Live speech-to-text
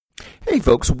Hey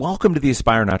folks, welcome to the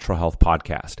Aspire Natural Health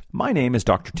podcast. My name is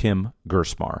Dr. Tim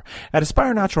Gersmar. At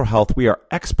Aspire Natural Health, we are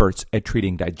experts at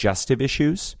treating digestive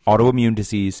issues, autoimmune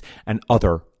disease, and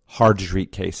other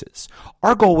hard-to-treat cases.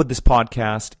 Our goal with this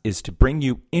podcast is to bring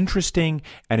you interesting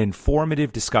and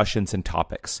informative discussions and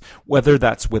topics, whether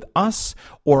that's with us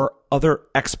or other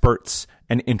experts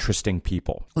and interesting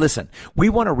people. Listen, we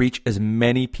want to reach as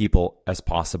many people as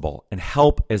possible and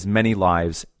help as many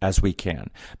lives as we can.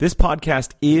 This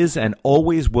podcast is and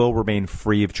always will remain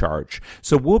free of charge.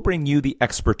 So we'll bring you the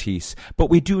expertise, but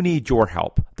we do need your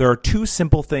help. There are two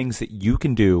simple things that you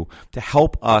can do to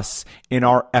help us in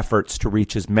our efforts to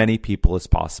reach as many people as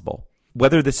possible.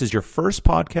 Whether this is your first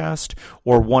podcast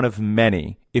or one of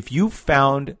many, if you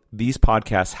found these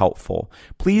podcasts helpful,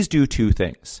 please do two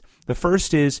things. The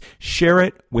first is share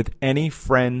it with any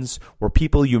friends or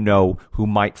people you know who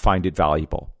might find it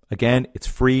valuable. Again, it's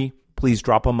free. Please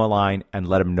drop them a line and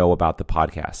let them know about the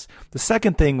podcast. The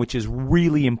second thing, which is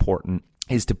really important,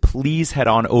 is to please head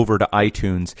on over to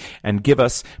iTunes and give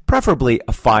us preferably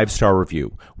a 5-star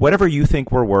review. Whatever you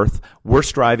think we're worth, we're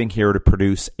striving here to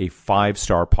produce a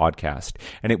 5-star podcast.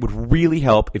 And it would really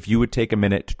help if you would take a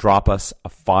minute to drop us a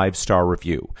 5-star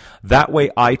review. That way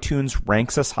iTunes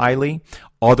ranks us highly.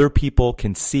 Other people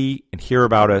can see and hear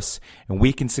about us, and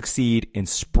we can succeed in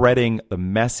spreading the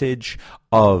message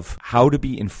of how to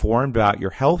be informed about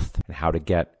your health and how to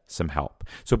get some help.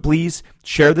 So please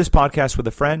share this podcast with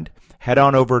a friend. Head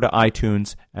on over to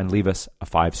iTunes and leave us a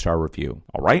 5-star review.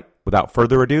 All right, without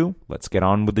further ado, let's get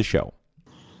on with the show.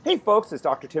 Hey folks, it's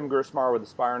Dr. Tim Gersmar with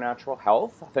Aspire Natural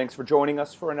Health. Thanks for joining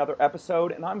us for another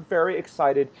episode, and I'm very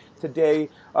excited today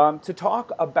to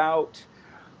talk about,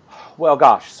 well,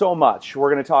 gosh, so much.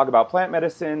 We're going to talk about plant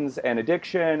medicines and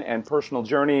addiction and personal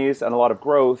journeys and a lot of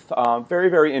growth. Very,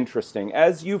 very interesting.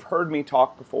 As you've heard me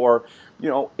talk before,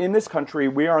 in this country,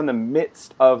 we are in the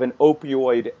midst of an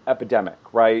opioid epidemic,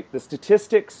 right? The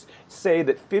statistics say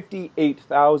that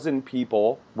 58,000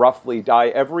 people roughly die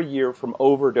every year from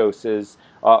overdoses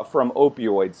from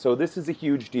opioids. So this is a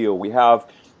huge deal. We have,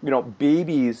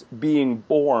 babies being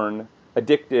born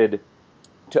addicted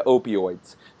to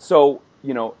opioids. So,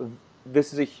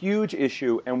 this is a huge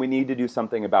issue and we need to do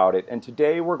something about it. And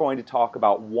today we're going to talk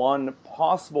about one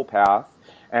possible path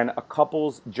and a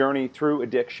couple's journey through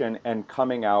addiction and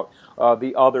coming out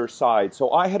the other side.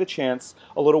 So I had a chance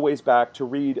a little ways back to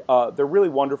read the really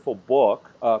wonderful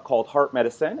book called Heart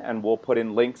Medicine, and we'll put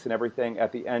in links and everything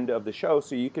at the end of the show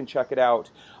so you can check it out,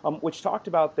 which talked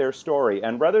about their story.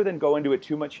 And rather than go into it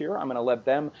too much here, I'm going to let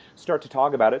them start to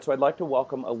talk about it. So I'd like to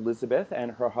welcome Elizabeth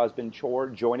and her husband, Chor,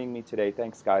 joining me today.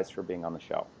 Thanks, guys, for being on the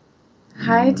show.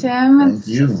 Hi, Tim. It's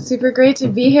super great to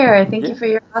be here. Thank you for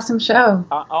your awesome show.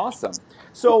 Awesome.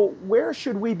 So where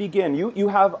should we begin? You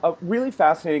have a really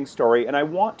fascinating story, and I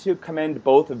want to commend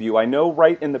both of you. I know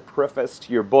right in the preface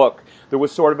to your book, there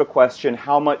was sort of a question,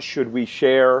 how much should we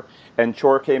share? And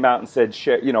Chor came out and said,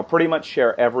 pretty much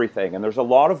share everything. And there's a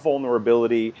lot of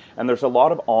vulnerability, and there's a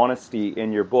lot of honesty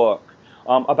in your book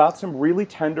about some really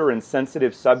tender and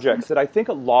sensitive subjects that I think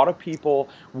a lot of people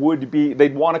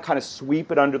they'd want to kind of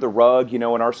sweep it under the rug, in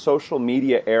our social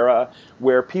media era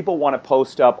where people want to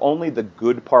post up only the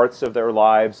good parts of their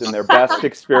lives and their best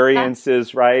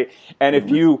experiences, right? And if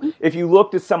you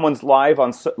looked at someone's life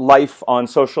on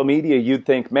social media, you'd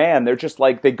think, man, they're just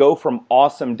like, they go from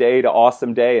awesome day to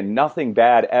awesome day and nothing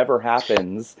bad ever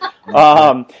happens.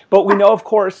 But we know, of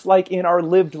course, like in our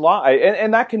lived life,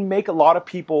 and that can make a lot of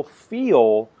people feel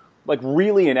like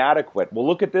really inadequate. Well,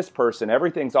 look at this person,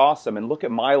 everything's awesome, and look at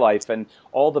my life and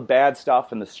all the bad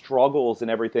stuff and the struggles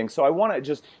and everything. So I want to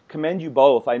just commend you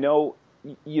both. I know,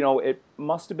 it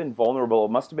must have been vulnerable,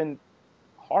 it must have been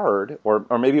hard, or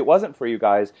maybe it wasn't for you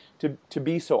guys to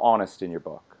be so honest in your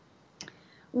book.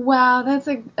 Wow, that's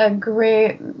a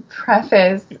great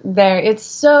preface there. It's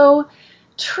so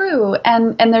true,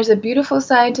 and there's a beautiful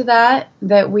side to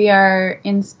that we are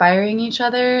inspiring each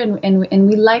other, and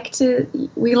we like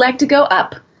to go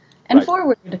up and right.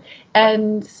 Forward,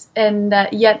 and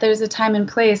yet there's a time and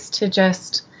place to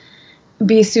just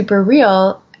be super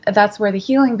real. That's where the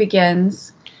healing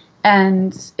begins,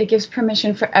 and it gives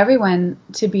permission for everyone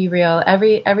to be real.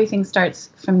 Everything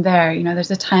starts from there. There's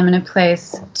a time and a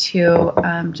place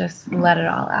to just let it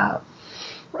all out.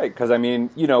 Right, because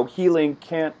healing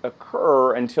can't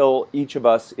occur until each of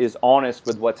us is honest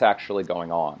with what's actually going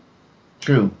on.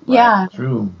 True. Right? Yeah.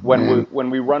 True. When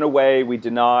we run away, we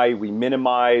deny, we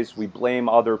minimize, we blame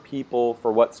other people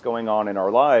for what's going on in our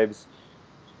lives,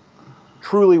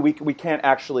 truly we can't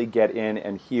actually get in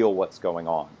and heal what's going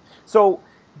on. So,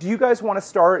 do you guys want to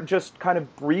start just kind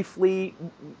of briefly?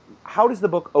 How does the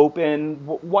book open?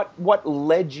 What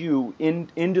led you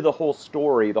into the whole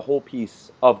story, the whole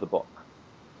piece of the book?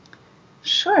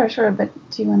 Sure. But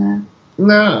do you want to?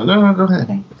 No, go ahead.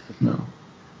 Okay. No.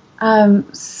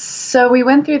 So we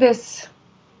went through this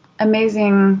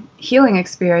amazing healing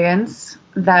experience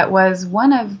that was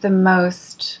one of the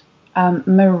most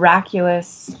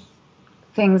miraculous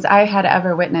things I had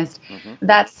ever witnessed. Mm-hmm.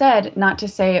 That said, not to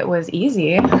say it was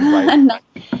easy. Right.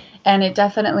 And it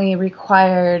definitely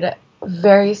required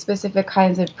very specific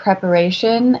kinds of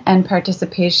preparation and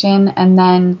participation, and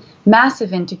then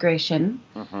massive integration.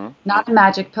 Mm-hmm. Not a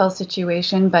magic pill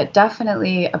situation, but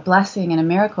definitely a blessing and a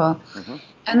miracle. Mm-hmm.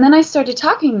 And then I started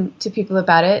talking to people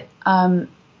about it,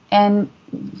 and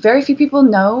very few people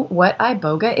know what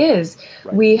iboga is.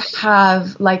 Right. We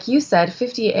have, like you said,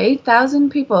 58,000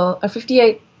 people, or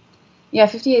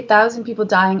 58,000 people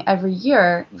dying every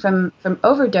year from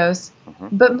overdose.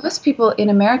 Mm-hmm. But most people in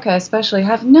America especially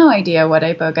have no idea what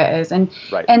iboga is, and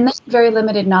that's very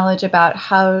limited knowledge about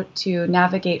how to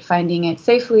navigate finding it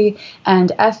safely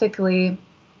and ethically,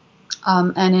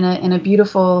 and in a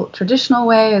beautiful traditional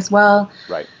way as well.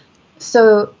 Right.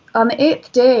 So on the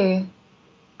 8th day,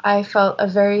 I felt a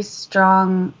very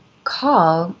strong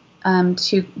call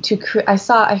I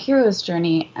saw a hero's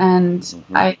journey, and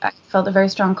mm-hmm. I felt a very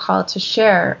strong call to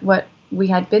share what we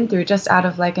had been through, just out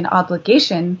of like an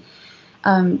obligation,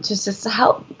 just to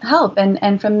help.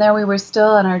 And from there, we were still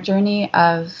on our journey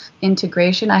of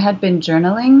integration. I had been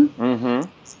journaling mm-hmm.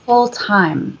 full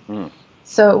time. Mm.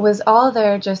 So it was all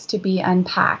there just to be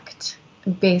unpacked,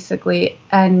 basically.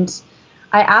 And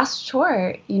I asked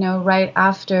Chor, right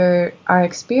after our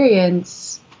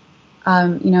experience, are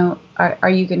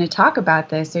you going to talk about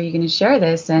this? Are you going to share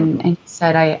this? And, mm-hmm. and he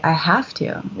said, I have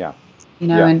to. Yeah.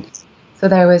 And so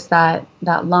there was that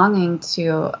longing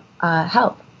to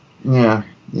help. Yeah,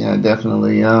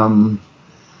 definitely.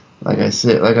 Like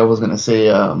I was going to say,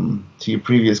 to your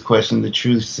previous question, the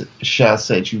truth shall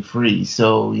set you free.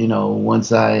 So,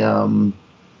 once I,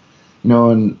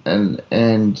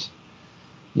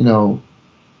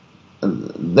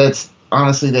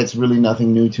 that's really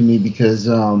nothing new to me, because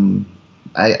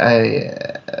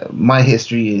my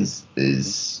history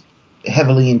is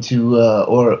heavily into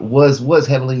or was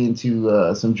heavily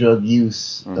into some drug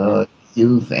use, mm-hmm.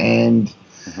 Youth, and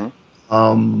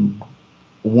mm-hmm.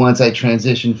 Once I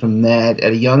transitioned from that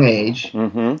at a young age,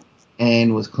 mm-hmm.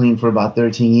 and was clean for about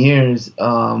 13 years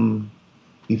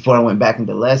before I went back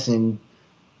into lesson.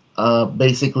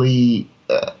 Basically,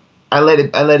 I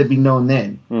let it be known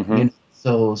then. Mm-hmm.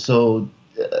 So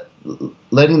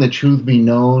letting the truth be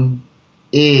known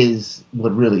is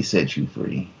what really sets you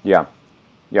free. Yeah.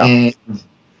 And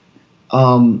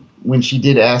when she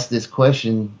did ask this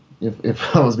question,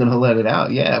 if I was going to let it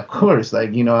out, yeah, of course. Like,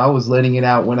 I was letting it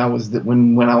out when I was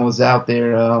when I was out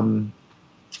there,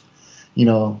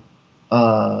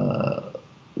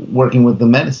 working with the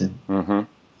medicine. Mm-hmm.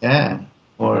 Yeah.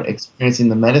 Or experiencing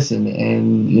the medicine,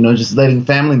 and just letting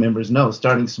family members know,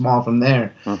 starting small from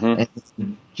there, mm-hmm.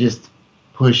 and just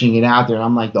pushing it out there.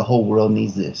 I'm like, the whole world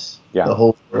needs this. Yeah. The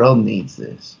whole world needs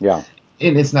this. Yeah.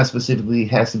 And it's not specifically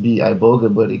has to be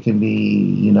iboga, but it can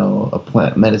be, a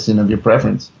plant medicine of your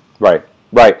preference.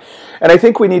 Right. And I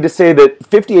think we need to say that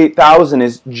 58,000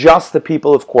 is just the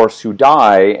people, of course, who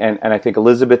die. And I think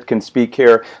Elizabeth can speak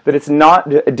here that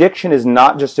addiction is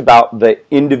not just about the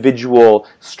individual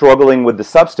struggling with the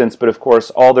substance, but of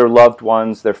course, all their loved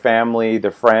ones, their family,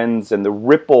 their friends, and the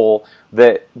ripple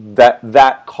that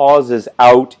causes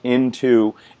out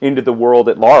into the world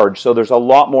at large. So there's a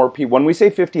lot more people. When we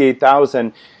say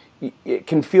 58,000, it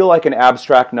can feel like an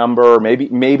abstract number.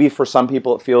 Maybe for some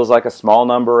people it feels like a small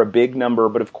number, a big number.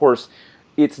 But of course,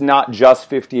 it's not just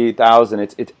 58,000.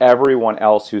 It's everyone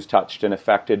else who's touched and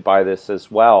affected by this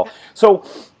as well. So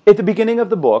at the beginning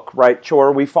of the book, right,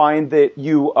 Chor, we find that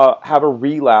you have a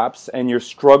relapse and you're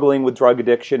struggling with drug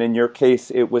addiction. In your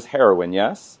case, it was heroin,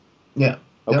 yes? Yeah.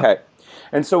 Okay. Yep.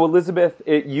 And so, Elizabeth,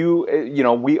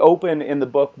 we open in the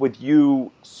book with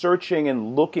you searching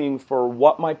and looking for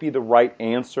what might be the right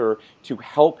answer to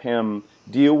help him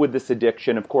deal with this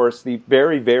addiction. Of course, the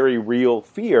very, very real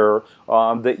fear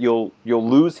that you'll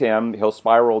lose him, he'll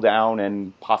spiral down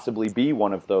and possibly be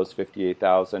one of those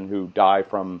 58,000 who die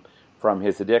from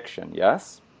his addiction.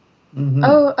 Yes? Mm-hmm.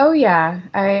 Oh, yeah.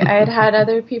 I had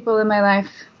other people in my life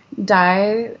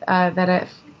die that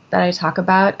I talk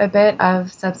about a bit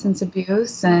of substance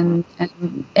abuse and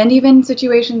even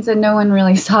situations that no one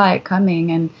really saw it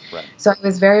coming. And right. So I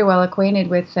was very well acquainted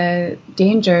with the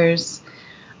dangers.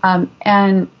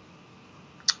 And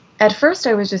at first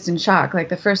I was just in shock. Like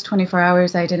the first 24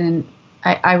 hours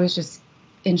I was just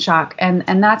in shock.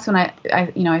 And that's when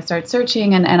I started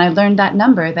searching, and I learned that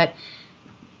number that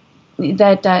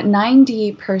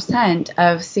 90%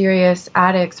 of serious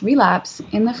addicts relapse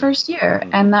in the first year.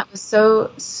 And that was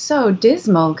so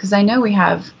dismal, because I know we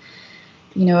have,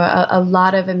 a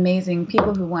lot of amazing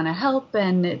people who want to help,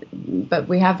 but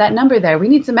we have that number there. We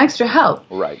need some extra help.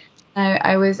 Right.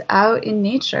 I was out in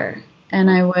nature, and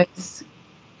I was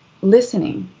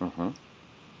listening.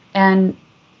 And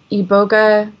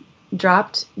Iboga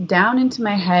dropped down into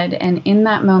my head, and in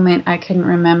that moment, I couldn't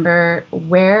remember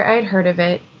where I'd heard of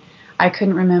it. I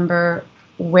couldn't remember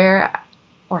where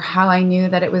or how I knew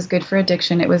that it was good for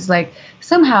addiction. It was like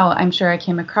somehow I'm sure I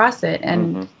came across it,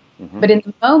 and but in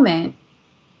the moment,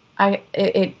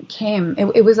 it came.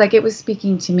 It was like it was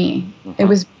speaking to me. It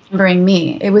was remembering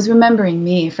me. It was remembering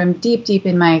me from deep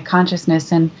in my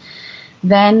consciousness, and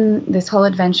then this whole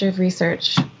adventure of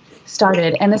research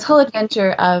started, and this whole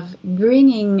adventure of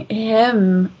bringing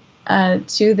him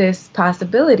to this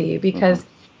possibility, because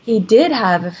he did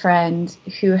have a friend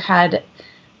who had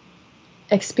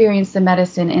experienced the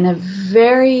medicine in a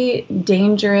very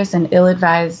dangerous and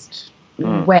ill-advised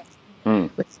way,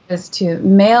 which is to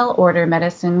mail order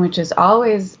medicine, which is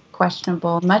always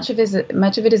questionable. Much of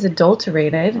it is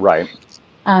adulterated. Right.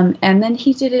 And then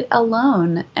he did it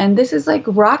alone, and this is like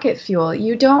rocket fuel.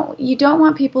 You don't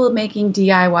want people making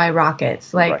DIY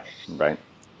rockets. Like, right.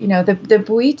 The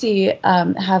Bwiti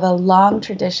have a long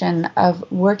tradition of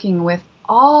working with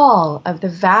all of the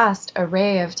vast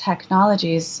array of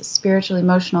technologies, spiritual,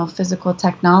 emotional, physical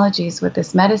technologies with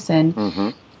this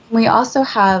medicine. We also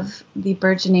have the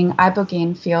burgeoning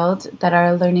Ibogaine field that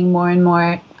are learning more and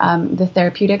more the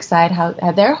therapeutic side, how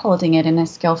they're holding it in a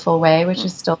skillful way, which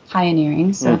is still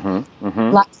pioneering. So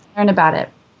lots to learn about it.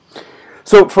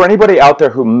 So for anybody out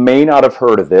there who may not have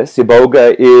heard of this,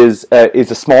 Iboga is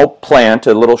a small plant,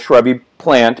 a little shrubby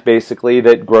plant, basically,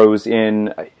 that grows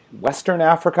in Western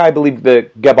Africa, I believe the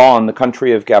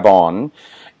country of Gabon.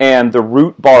 And the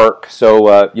root bark,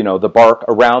 so, the bark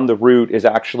around the root is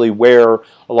actually where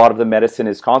a lot of the medicine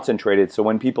is concentrated. So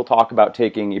when people talk about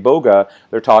taking Iboga,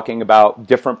 they're talking about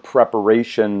different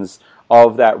preparations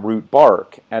of that root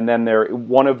bark. And then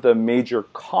one of the major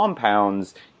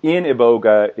compounds in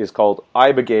Iboga is called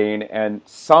Ibogaine, and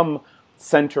some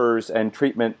centers and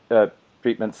treatment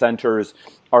centers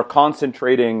are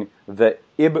concentrating the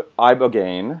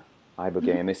Ibogaine,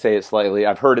 they say it slightly,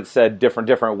 I've heard it said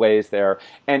different ways there,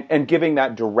 and giving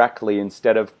that directly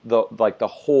instead of the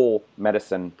whole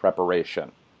medicine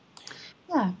preparation.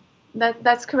 Yeah,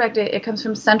 that's correct. It comes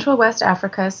from Central West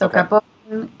Africa, so Gabon,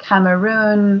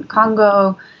 Cameroon,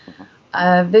 Congo,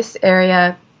 this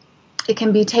area. It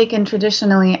can be taken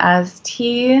traditionally as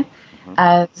tea,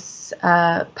 as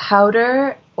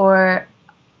powder, or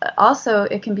also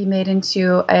it can be made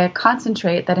into a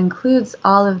concentrate that includes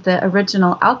all of the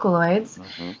original alkaloids.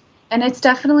 And it's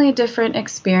definitely a different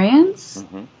experience.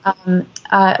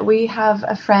 We have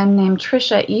a friend named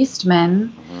Trisha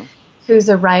Eastman, who's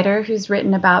a writer who's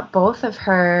written about both of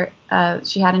her.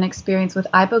 She had an experience with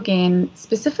Ibogaine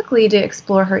specifically to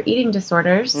explore her eating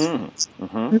disorders.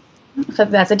 So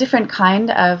that's a different kind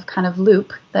of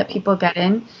loop that people get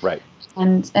in. Right.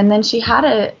 And then she had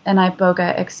an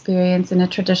Iboga experience in a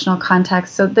traditional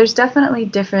context. So there's definitely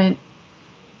different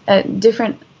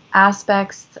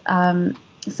aspects.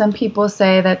 Some people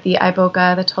say that the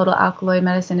Iboga, the total alkaloid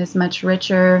medicine, is much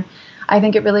richer. I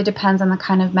think it really depends on the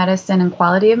kind of medicine and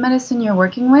quality of medicine you're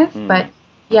working with. But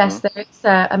yes, there's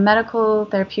a medical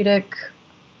therapeutic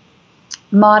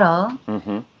model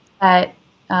that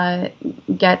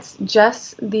gets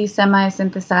just the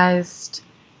semi-synthesized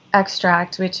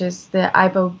extract, which is the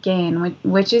Ibogaine,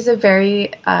 which is a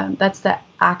very, that's the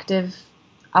active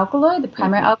alkaloid, the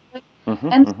primary alkaloid.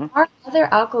 And there are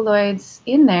other alkaloids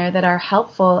in there that are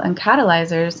helpful and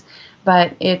catalyzers,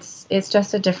 but it's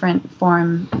just a different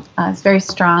form. It's very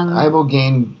strong.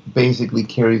 Ibogaine basically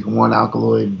carries one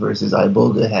alkaloid versus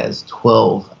Iboga has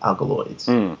 12 alkaloids.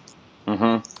 There's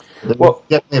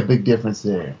definitely a big difference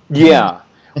there. Yeah.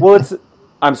 Well,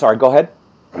 I'm sorry, go ahead.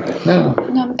 No,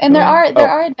 and there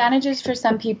are advantages for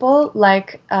some people,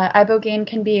 like Ibogaine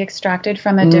can be extracted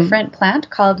from a different plant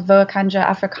called Voacanja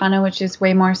africana, which is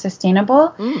way more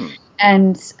sustainable.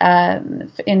 And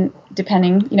in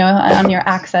depending, on your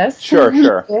access,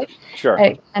 sure,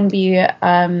 it can be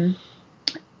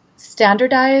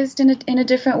standardized in a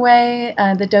different way.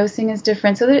 The dosing is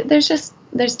different, so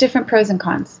there's different pros and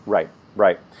cons. Right.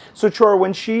 So Chora,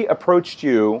 when she approached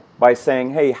you by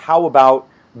saying, "Hey, how about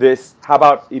this, how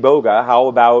about Iboga? How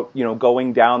about,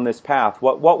 going down this path?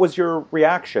 What was your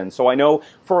reaction? So I know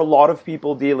for a lot of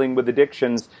people dealing with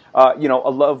addictions,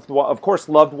 of course,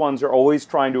 loved ones are always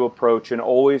trying to approach and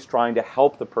always trying to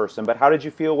help the person. But how did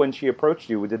you feel when she approached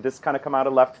you? Did this kind of come out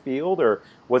of left field, or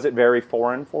was it very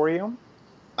foreign for you?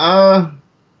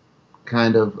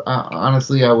 Kind of.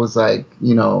 Honestly, I was like,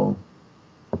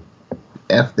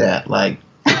 F that, like,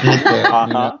 forget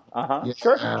that.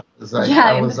 Sure. I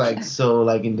was like so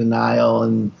like in denial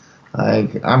and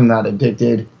like I'm not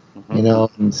addicted,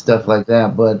 and stuff like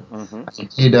that. But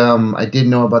I did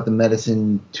know about the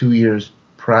medicine 2 years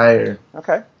prior.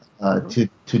 Okay.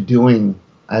 To doing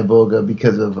Iboga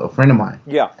because of a friend of mine.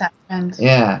 Yeah. That friend.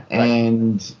 Yeah,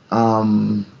 and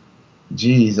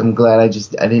geez, I'm glad I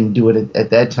didn't do it at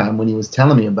that time when he was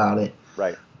telling me about it.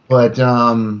 Right. But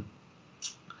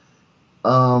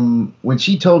when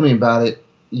she told me about it,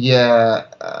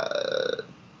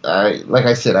 like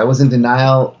I said, I was in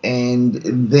denial, and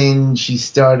then she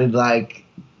started like,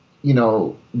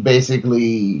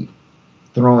 basically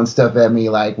throwing stuff at me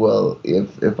like, well,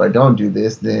 if I don't do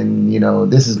this, then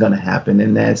this is gonna happen,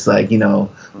 and that's like,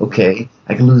 okay,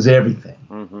 I can lose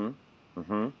everything,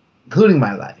 including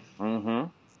my life.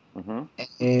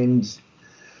 And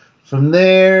from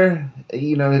there,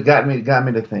 it got me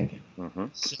to thinking.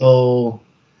 So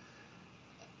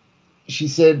she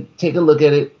said, take a look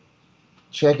at it,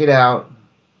 check it out,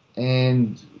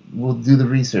 and we'll do the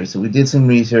research. So we did some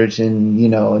research, and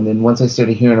and then once I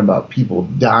started hearing about people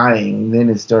dying, then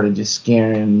it started just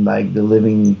scaring like the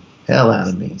living hell out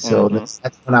of me. So that's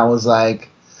when I was like,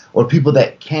 or people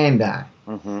that can die.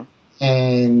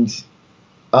 And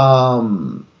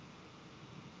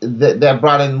that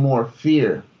brought in more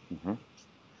fear.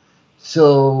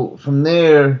 So from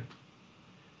there,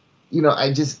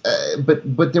 I just,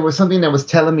 but there was something that was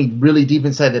telling me really deep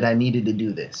inside that I needed to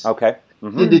do this. Okay.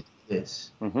 Needed to do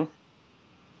this.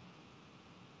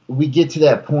 We get to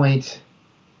that point.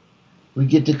 We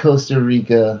get to Costa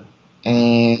Rica,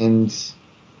 and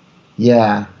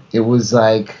it was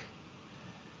like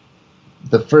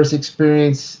the first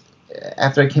experience.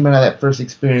 After I came out of that first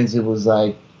experience, it was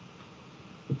like,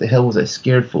 what the hell was I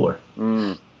scared for?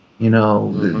 And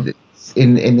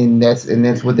then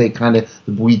that's what they kind of,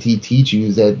 the Bwiti teach you,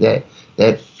 is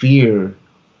that fear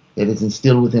that is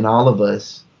instilled within all of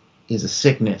us is a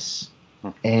sickness,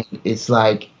 and it's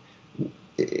like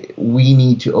we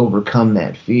need to overcome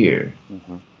that fear,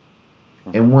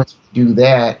 and once we do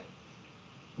that,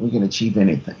 we can achieve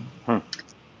anything.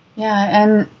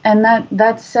 Yeah, and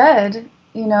that said,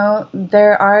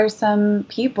 there are some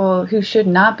people who should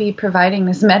not be providing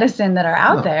this medicine that are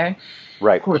out there.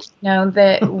 Right. Of course.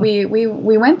 That we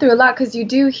went through a lot, because you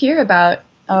do hear about,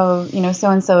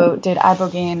 so-and-so did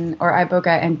Ibogaine or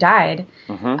Iboga and died.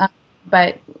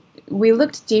 But we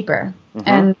looked deeper.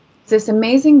 And this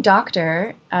amazing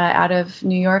doctor out of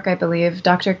New York, I believe,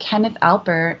 Dr. Kenneth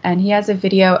Alper, and he has a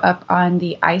video up on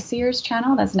the ICEERS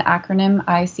channel. That's an acronym,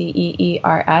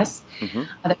 ICEERS.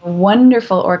 A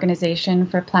wonderful organization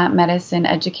for plant medicine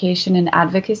education and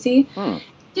advocacy.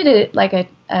 Did it like a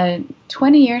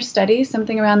 20-year study,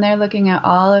 something around there, looking at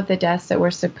all of the deaths that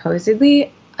were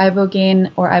supposedly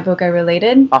Ibogaine or Iboga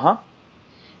related.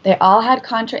 They all had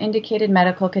contraindicated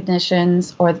medical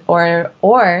conditions, or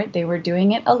they were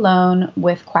doing it alone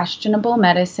with questionable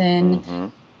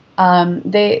medicine.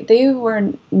 They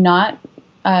were not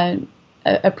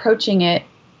approaching it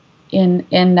in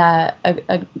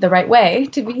the right way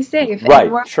to be safe. Right,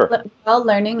 and we're sure. all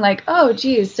learning like, oh,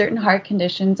 geez, certain heart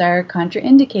conditions are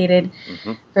contraindicated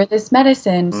for this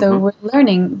medicine. So we're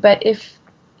learning. But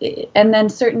and then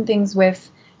certain things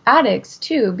with addicts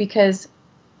too, because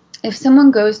if someone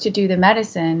goes to do the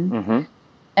medicine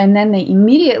and then they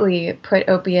immediately put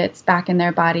opiates back in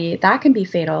their body, that can be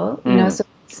fatal. So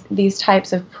these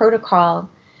types of protocol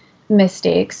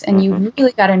mistakes, and you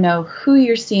really got to know who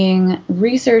you're seeing,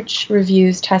 research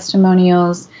reviews,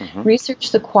 testimonials,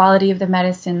 research the quality of the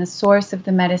medicine, the source of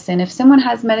the medicine. If someone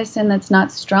has medicine that's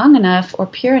not strong enough or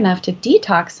pure enough to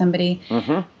detox somebody,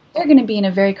 they're going to be in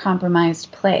a very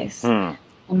compromised place.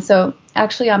 And so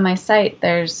actually on my site,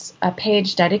 there's a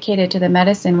page dedicated to the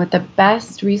medicine with the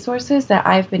best resources that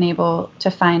I've been able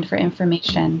to find for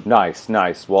information. Nice.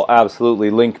 Well, absolutely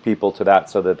link people to that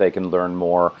so that they can learn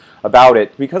more about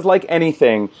it. Because like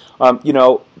anything,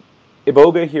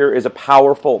 Iboga here is a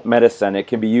powerful medicine. It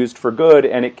can be used for good,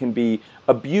 and it can be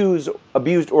abused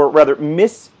or rather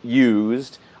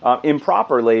misused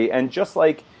improperly. And just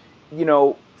like,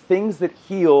 things that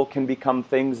heal can become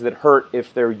things that hurt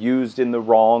if they're used in the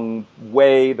wrong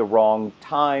way, the wrong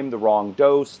time, the wrong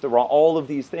dose, all of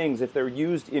these things if they're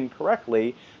used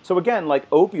incorrectly. So again, like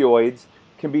opioids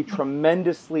can be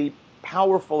tremendously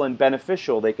powerful and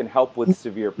beneficial. They can help with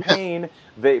severe pain.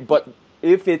 But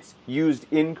if it's used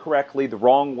incorrectly, the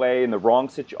wrong way, in the wrong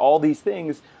situation, all these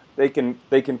things, they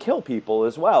can kill people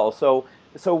as well. So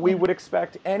we would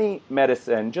expect any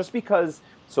medicine, just because.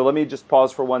 So let me just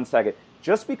pause for 1 second.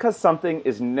 Just because something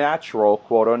is natural,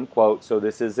 quote unquote, so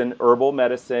this is an herbal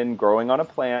medicine growing on a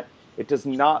plant, it does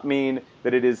not mean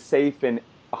that it is safe in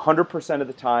 100% of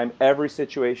the time, every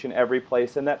situation, every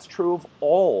place, and that's true of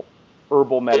all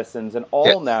herbal medicines and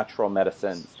all natural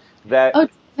medicines.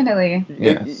 Definitely.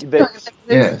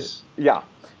 Yes. Yeah.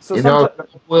 So it all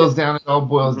boils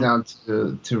down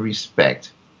to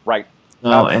respect. Right.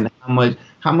 And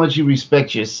how much you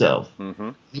respect yourself.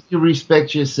 Mm-hmm. If you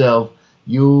respect yourself,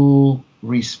 you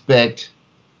respect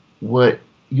the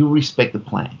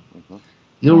plant. Mm-hmm.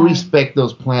 You'll respect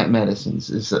those plant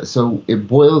medicines. So it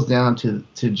boils down to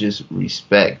just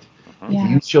respect. Mm-hmm. Yeah.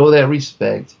 If you show that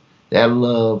respect, that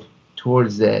love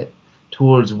towards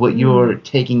what you're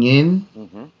taking in,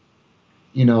 mm-hmm.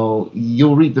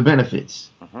 You'll reap the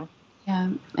benefits. Mm-hmm. Yeah.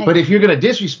 But if you're going to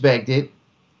disrespect it,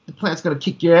 the plant's going to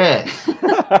kick your ass.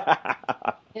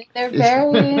 They're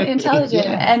very intelligent,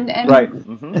 and right.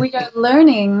 Mm-hmm. we are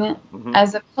learning mm-hmm.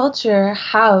 as a culture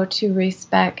how to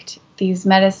respect these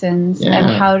medicines and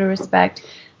how to respect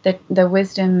the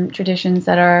wisdom traditions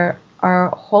that are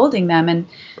holding them. And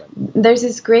there's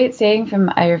this great saying from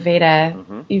Ayurveda.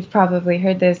 Mm-hmm. You've probably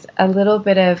heard this: a little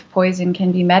bit of poison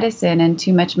can be medicine, and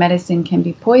too much medicine can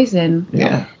be poison.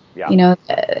 Yeah.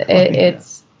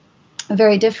 It's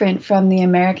very different from the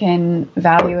American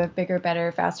value of bigger,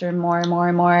 better, faster, and more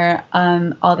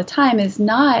all the time is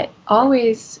not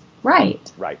always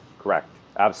right. Right, correct.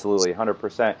 Absolutely,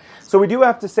 100%. So we do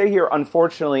have to say here,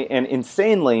 unfortunately and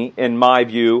insanely, in my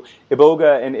view,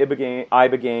 Iboga and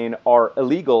Ibogaine are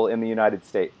illegal in the United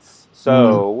States.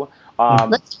 So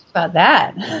let's talk about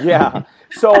that. Yeah.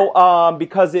 So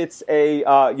because it's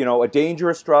a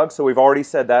dangerous drug, so we've already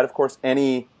said that. Of course,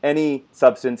 any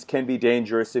substance can be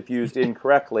dangerous if used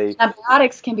incorrectly.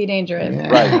 Antibiotics can be dangerous.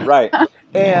 Yeah. Right.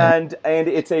 And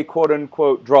it's a quote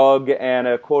unquote drug and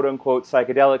a quote unquote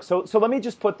psychedelic. So let me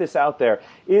just put this out there.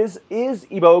 Is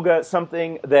Iboga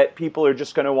something that people are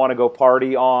just going to want to go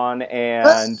party on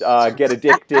and get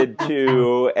addicted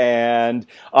to? And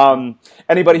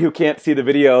anybody who can't see the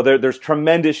video, there's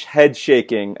tremendous head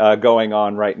shaking going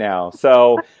on right now.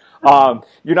 So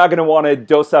you're not going to want to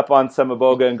dose up on some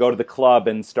Iboga and go to the club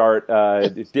and start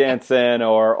dancing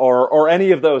or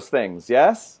any of those things.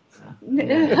 Yes?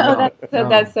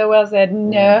 That's so well said.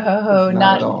 No,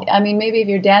 not. I mean, maybe if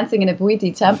you're dancing in a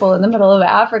Bwiti temple in the middle of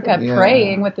Africa,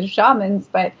 praying with the shamans,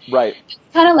 but it's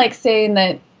kind of like saying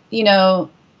that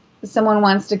someone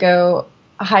wants to go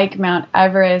hike Mount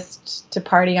Everest to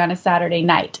party on a Saturday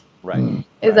night. Right.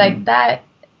 It's like that.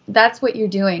 That's what you're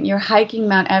doing. You're hiking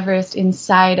Mount Everest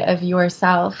inside of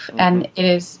yourself, and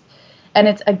it's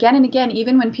again and again,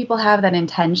 even when people have that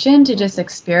intention to just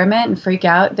experiment and freak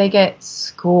out, they get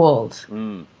schooled.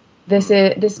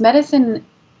 This medicine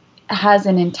has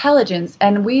an intelligence,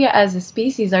 and we as a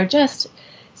species are just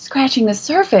scratching the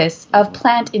surface of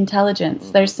plant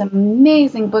intelligence. There's some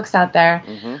amazing books out there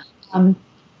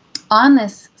on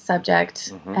this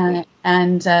subject,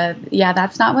 and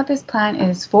that's not what this plant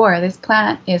is for. This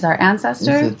plant is our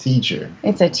ancestor.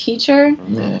 It's a teacher.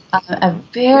 A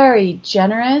very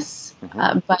generous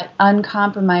but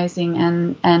uncompromising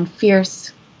and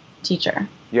fierce teacher.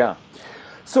 Yeah.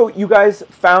 So you guys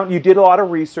you did a lot of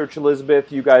research,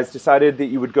 Elizabeth. You guys decided that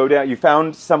you would go down. You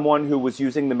found someone who was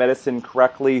using the medicine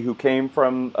correctly, who came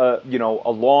from a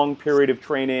long period of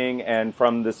training and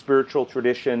from the spiritual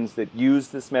traditions that use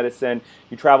this medicine.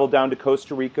 You traveled down to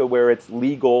Costa Rica where it's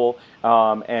legal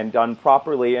and done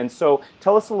properly. And so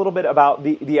tell us a little bit about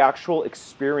the actual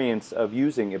experience of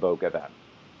using Iboga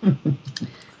then.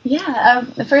 Yeah.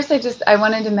 First, I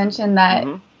wanted to mention that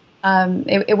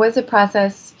it was a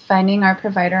process finding our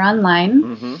provider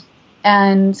online,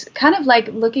 and kind of like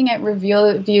looking at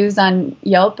reviews on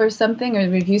Yelp or something, or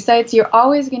review sites. You're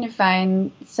always going to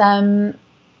find some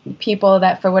people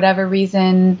that, for whatever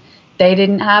reason, they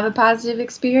didn't have a positive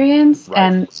experience,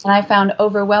 and I found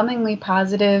overwhelmingly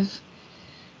positive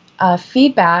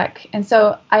feedback. And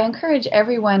so I encourage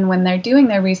everyone, when they're doing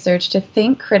their research, to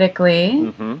think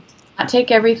critically. Not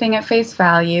take everything at face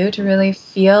value, to really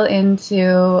feel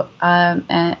into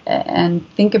and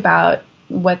think about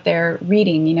what they're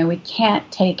reading. We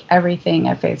can't take everything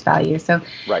at face value. So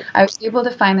I was able to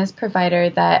find this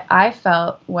provider that I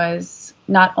felt was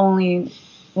not only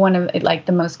one of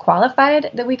the most qualified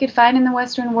that we could find in the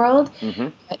Western world,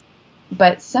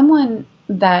 but someone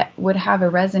that would have a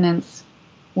resonance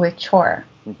with Chor.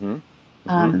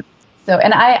 So So,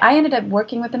 and I ended up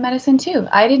working with the medicine too.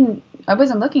 I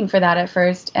wasn't looking for that at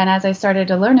first. And as I started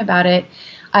to learn about it,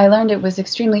 I learned it was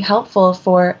extremely helpful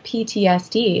for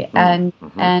PTSD and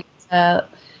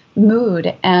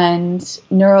mood and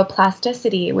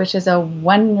neuroplasticity, which is a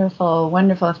wonderful,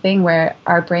 wonderful thing where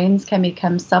our brains can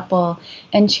become supple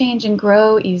and change and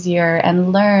grow easier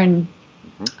and learn.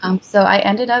 So I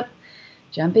ended up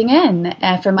jumping in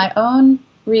for my own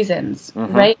reasons,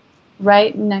 right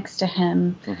next to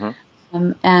him.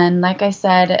 And like I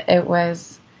said, it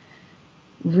was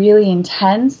really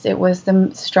intense. It was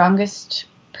the strongest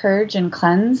purge and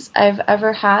cleanse I've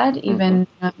ever had, even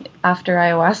after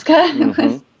ayahuasca. It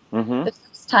was the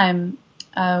first time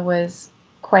was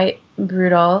quite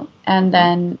brutal, and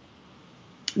then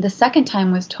the second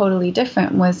time was totally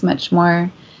different, was much more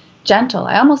gentle.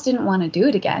 I almost didn't want to do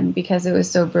it again because it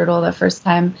was so brutal the first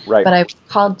time, but I was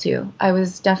called to. I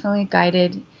was definitely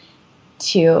guided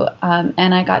to,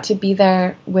 and I got to be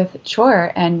there with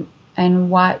Chor and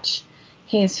watch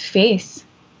his face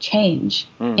change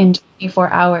in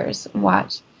 24 hours,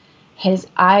 watch his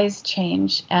eyes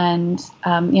change. And,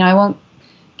 I won't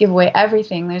give away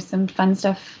everything. There's some fun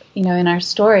stuff, in our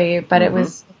story, but it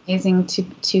was amazing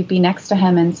to be next to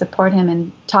him and support him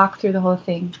and talk through the whole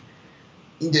thing.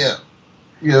 Yeah.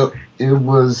 It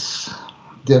was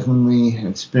definitely an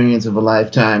experience of a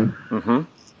lifetime.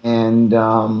 And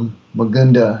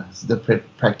Magunda is the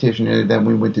practitioner that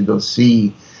we went to go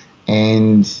see,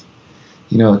 and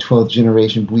 12th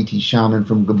generation Bwiti shaman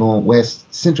from Gabon,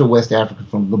 Central West Africa,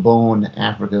 from Gabon,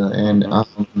 Africa, and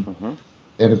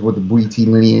that is what the Bwiti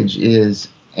lineage is.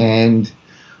 And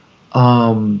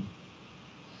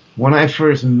when I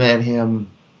first met him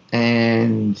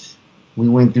and we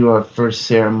went through our first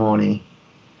ceremony,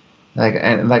 like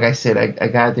I said, I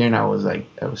got there and I was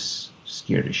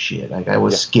scared as shit. Like I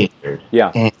was scared.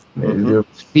 Yeah. And there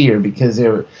was fear because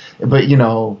but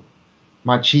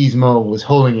machismo was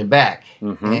holding it back,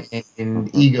 and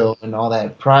ego and all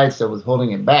that pride stuff was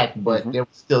holding it back, but there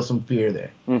was still some fear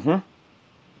there.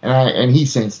 And he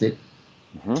sensed it.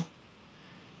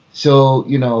 So,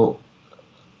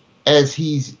 as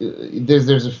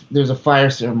there's a fire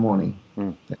ceremony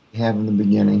that we have in the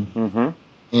beginning,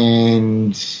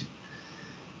 and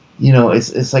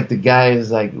it's like the guy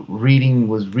is like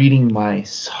was reading my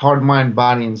heart, mind,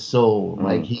 body, and soul.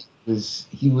 Like he was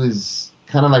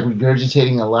kind of like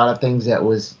regurgitating a lot of things that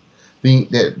was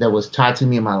that was taught to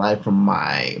me in my life from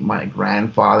my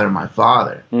grandfather and my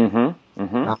father. I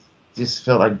just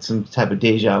felt like some type of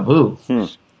deja vu,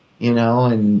 and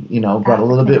brought a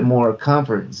little bit more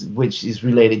comfort, which is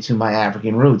related to my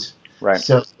African roots. Right.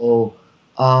 So,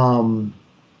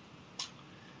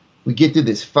 we get to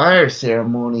this fire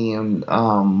ceremony, and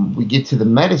we get to the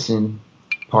medicine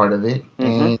part of it,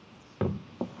 and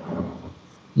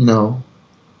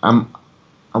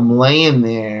I'm laying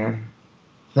there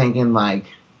thinking like,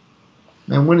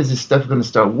 man, when is this stuff going to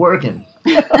start working?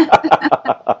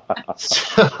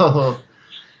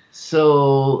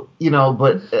 So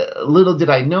but little did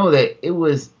I know that it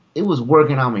was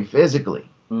working on me physically.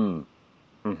 And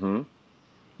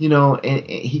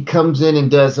he comes in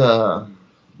and does a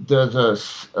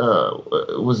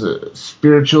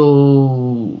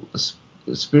spiritual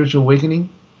awakening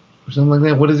or something like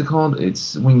that. What is it called?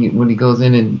 It's when he goes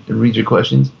in and reads your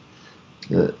questions.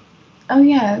 The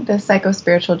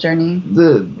psycho-spiritual journey.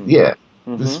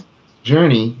 This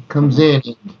journey comes in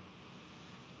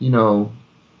and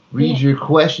read your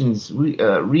questions.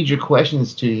 Read your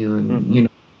questions to you, and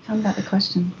Tell me about the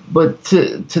question. But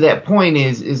to that point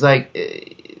is like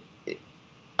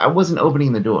I wasn't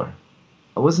opening the door.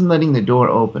 I wasn't letting the door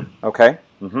open. Okay.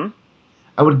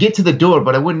 I would get to the door,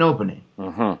 but I wouldn't open it.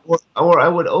 Or I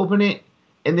would open it,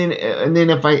 and then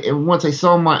once I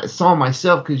saw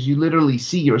myself, because you literally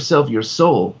see yourself, your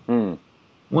soul.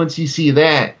 Once you see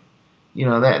that,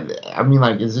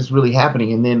 is this really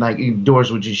happening? And then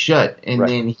doors would just shut, and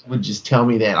then he would just tell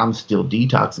me that I'm still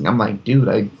detoxing. I'm like, dude,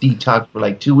 I detoxed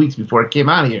for 2 weeks before I came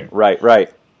out of here. Right.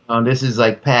 This is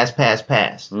like past. Past,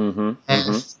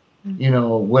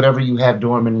 whatever you have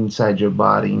dormant inside your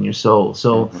body and your soul.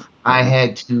 So I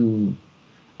had to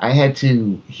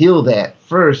heal that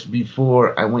first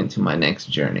before I went to my next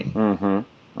journey.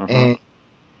 And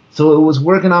so it was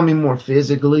working on me more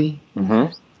physically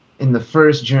in the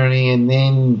first journey, and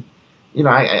then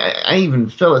I even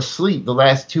fell asleep the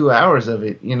last 2 hours of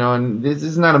it. And this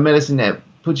is not a medicine that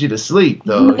puts you to sleep,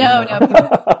 though. No,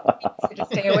 to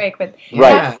stay awake, but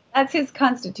that's his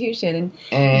constitution.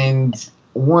 And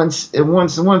once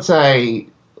I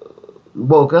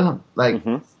woke up,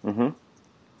 and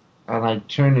I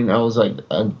turned, and I was like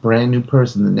a brand new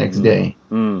person the next day.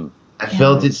 I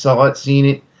felt it, saw it, seen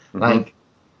it. like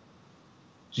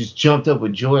just jumped up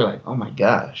with joy, like, oh my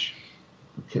gosh,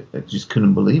 I just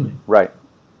couldn't believe it. Right.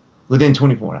 Within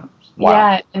 24 hours. Wow.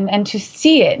 Yeah, and to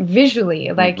see it visually,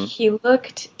 like he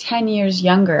looked 10 years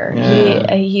younger.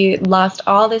 Yeah. He lost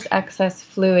all this excess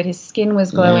fluid. His skin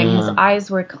was glowing. His eyes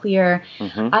were clear.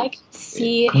 I could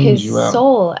see his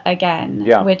soul again,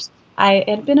 which it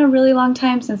had been a really long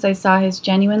time since I saw his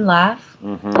genuine laugh,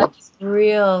 like his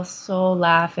real soul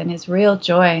laugh and his real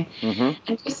joy. And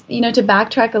just, to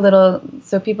backtrack a little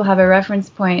so people have a reference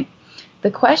point,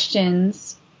 the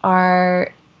questions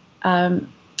are...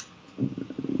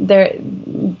 They're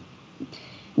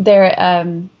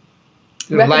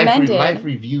recommended life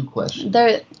review questions.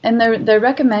 They're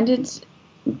recommended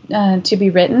to be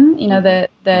written. And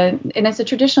it's a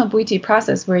traditional Bhuti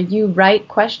process where you write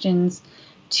questions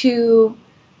to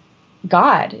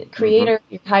God, Creator,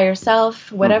 your higher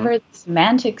self, whatever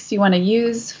semantics you want to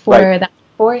use for that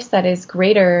force that is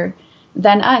greater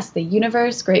than us, the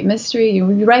universe, great mystery.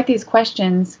 You write these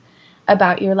questions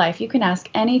about your life. You can ask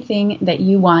anything that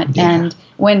you want, and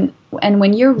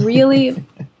when you're really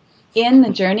in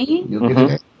the journey,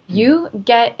 you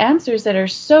get answers that are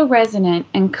so resonant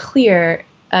and clear.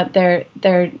 They're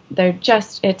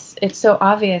just it's so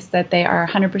obvious that they are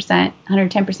 100%,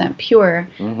 110% pure.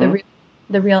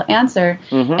 The real answer,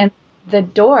 and the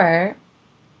door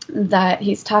that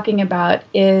he's talking about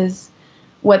is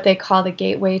what they call the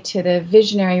gateway to the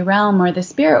visionary realm or the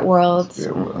spirit world.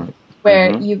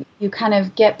 Where you kind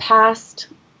of get past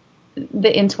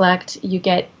the intellect, you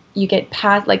get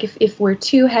past, like if we're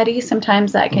too heady,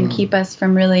 sometimes that can keep us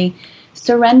from really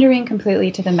surrendering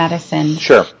completely to the medicine.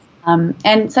 Sure.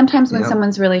 And sometimes when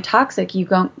someone's really toxic, you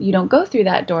don't go through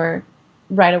that door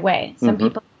right away. Some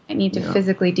people need to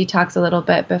physically detox a little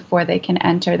bit before they can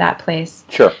enter that place.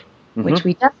 Sure. Which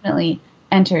we definitely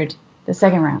entered the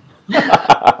second round.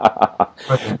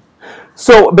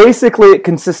 So basically it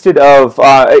consisted of,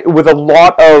 with a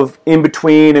lot of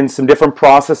in-between and some different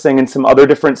processing and some other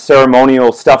different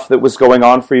ceremonial stuff that was going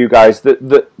on for you guys.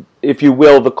 If you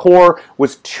will, the core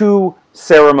was 2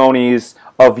 ceremonies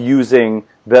of using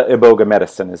the Iboga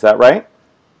medicine. Is that right?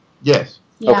 Yes.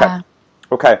 Yeah.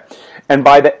 Okay. And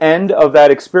by the end of that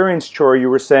experience, Chor, you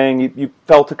were saying you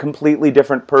felt a completely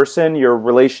different person. Your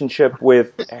relationship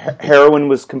with heroin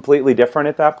was completely different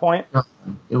at that point?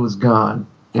 It was gone.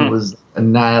 It was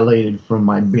annihilated from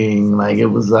my being. Like, it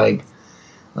was like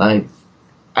I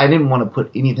didn't want to put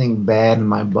anything bad in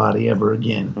my body ever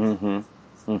again.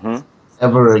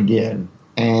 Ever again.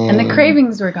 And the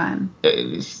cravings were gone.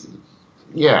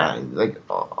 Like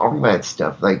all that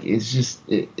stuff. Like, it's just,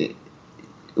 it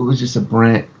was just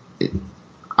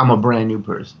I'm a brand new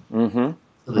person to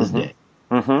this day.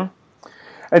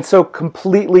 And so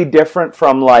completely different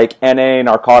from like NA,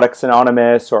 Narcotics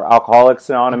Anonymous, or Alcoholics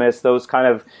Anonymous, those kind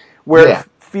of, where it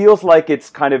feels like it's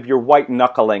kind of you're white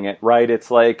knuckling it, right? It's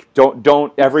like,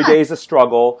 don't every day's a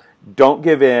struggle, don't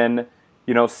give in,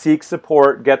 seek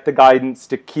support, get the guidance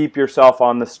to keep yourself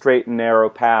on the straight and narrow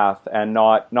path and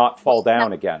not fall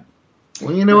down again.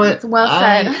 Well, you know what? It's well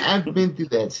said. I've been through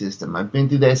that system.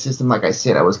 Like I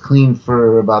said, I was clean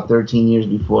for about 13 years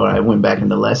before I went back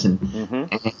into lesson.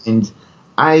 And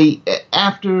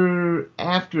after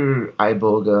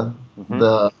Iboga,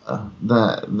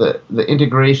 the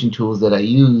integration tools that I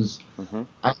use,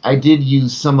 I did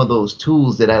use some of those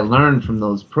tools that I learned from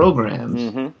those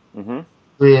programs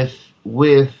with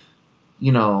the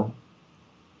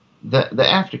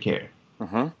aftercare,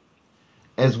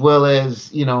 as well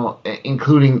as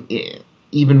including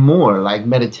even more like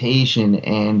meditation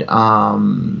and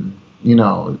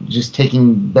just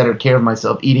taking better care of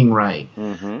myself, eating right.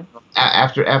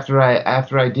 After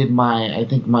I did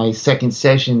my second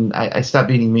session, I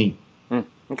stopped eating meat.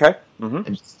 Okay. I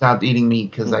just stopped eating meat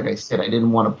because, like I said, I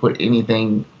didn't want to put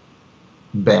anything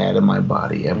bad in my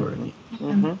body ever.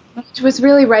 Which was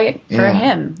really right for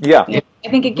him. Yeah. I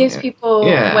think it gives people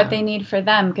what they need for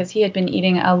them, because he had been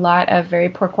eating a lot of very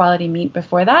poor quality meat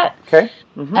before that. Okay.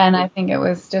 And I think it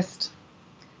was just,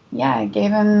 it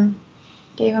gave him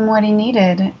what he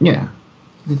needed. Yeah.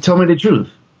 He told me the truth.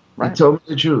 Right. He told me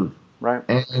the truth. Right.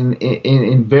 And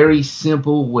in very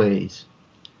simple ways.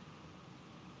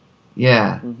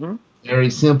 Yeah.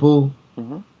 Very simple,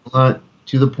 blunt,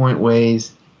 to the point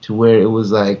ways to where it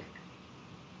was like,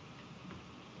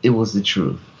 it was the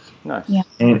truth. Nice. Yeah.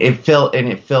 And it felt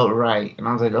right. And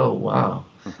I was like, oh, wow.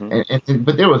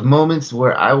 But there was moments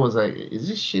where I was like, is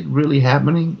this shit really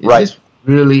happening? Is this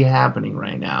really happening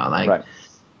right now? Like,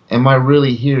 am I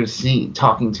really here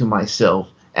talking to myself,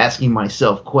 asking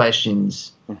myself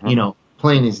questions,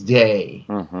 plain as day,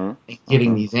 and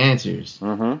getting these answers?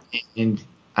 And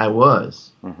I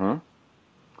was.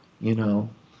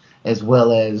 as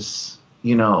well as,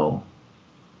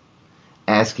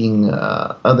 asking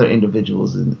other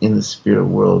individuals in the spirit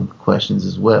world questions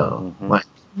as well. Like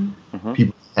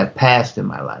people have passed in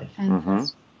my life,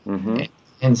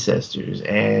 ancestors,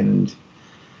 and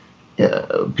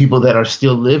people that are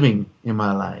still living in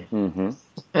my life.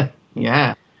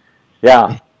 Yeah.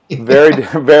 Very,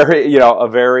 very, a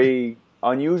very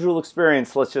unusual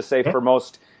experience, let's just say, for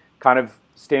most kind of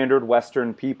standard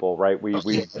Western people, right? We don't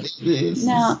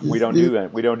do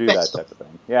that type of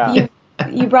thing. Yeah.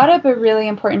 You brought up a really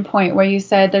important point where you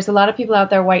said there's a lot of people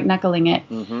out there white knuckling it.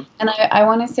 And I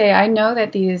want to say, I know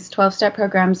that these 12-step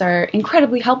programs are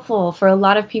incredibly helpful for a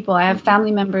lot of people. I have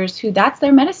family members who that's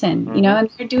their medicine, and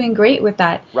they're doing great with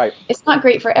that. Right. It's not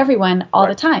great for everyone all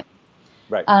the time.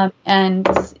 Right. And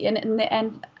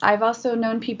I've also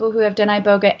known people who have done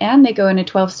iboga and they go in a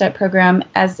 12-step program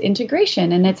as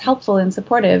integration, and it's helpful and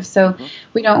supportive. So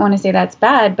we don't want to say that's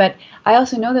bad, but I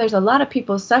also know there's a lot of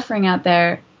people suffering out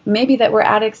there, maybe that were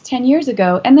addicts 10 years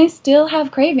ago, and they still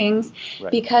have cravings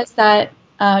because that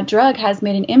drug has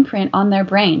made an imprint on their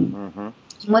brain. And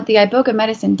what the iboga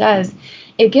medicine does,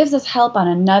 it gives us help on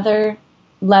another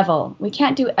level. We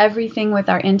can't do everything with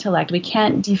our intellect. We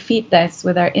can't defeat this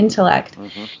with our intellect.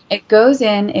 It goes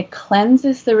in, it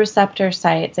cleanses the receptor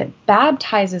sites, it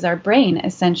baptizes our brain,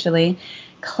 essentially,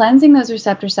 cleansing those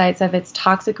receptor sites of its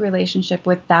toxic relationship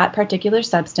with that particular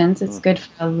substance. It's good for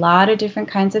a lot of different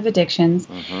kinds of addictions.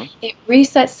 It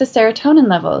resets the serotonin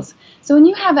levels. So when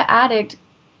you have an addict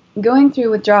going through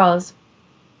withdrawals,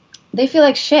 they feel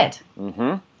like shit.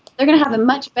 They're going to have a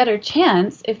much better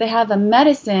chance if they have a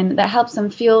medicine that helps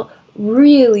them feel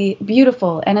really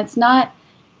beautiful. And it's not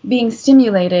being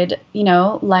stimulated,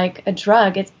 like a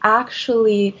drug. It's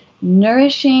actually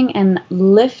nourishing and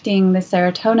lifting the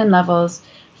serotonin levels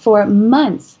for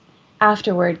months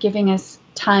afterward, giving us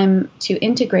time to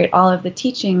integrate all of the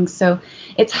teachings. So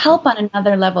it's help on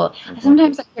another level.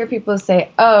 Sometimes I hear people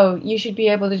say, oh, you should be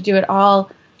able to do it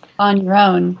all on your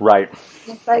own. Right.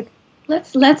 It's like,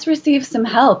 let's receive some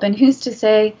help. And who's to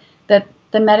say that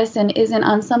the medicine isn't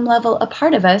on some level a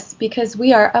part of us, because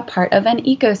we are a part of an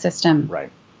ecosystem.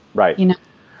 Right.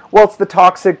 Well, it's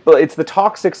the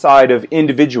toxic side of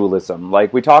individualism.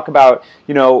 Like we talk about,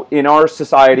 in our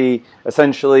society,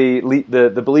 essentially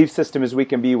the belief system is we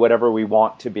can be whatever we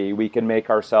want to be. We can make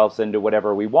ourselves into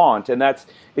whatever we want. And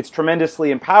it's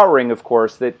tremendously empowering, of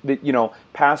course, that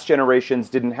past generations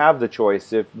didn't have the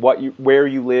choice. If where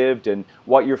you lived and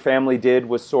what your family did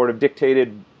was sort of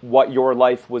dictated what your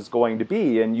life was going to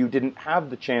be, and you didn't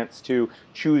have the chance to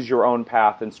choose your own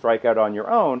path and strike out on your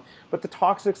own. But the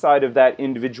toxic side of that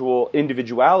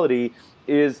individuality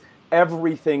is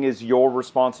everything is your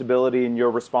responsibility and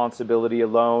your responsibility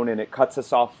alone, and it cuts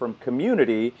us off from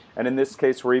community. And in this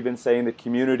case, we're even saying the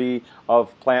community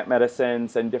of plant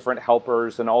medicines and different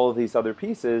helpers and all of these other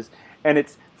pieces. And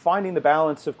it's finding the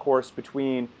balance, of course,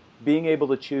 between being able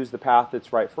to choose the path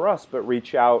that's right for us, but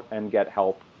reach out and get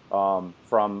help from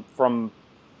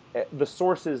the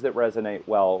sources that resonate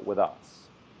well with us.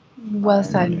 Well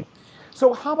said.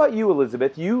 So how about you,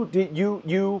 Elizabeth? You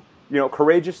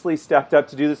courageously stepped up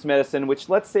to do this medicine, which,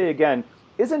 let's say again,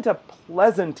 isn't a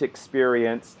pleasant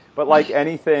experience, but like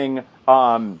anything,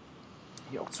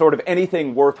 sort of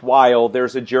anything worthwhile,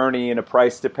 there's a journey and a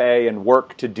price to pay and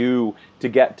work to do to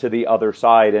get to the other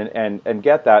side and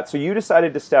get that. So you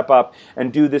decided to step up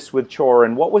and do this with CHOR,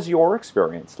 and what was your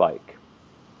experience like?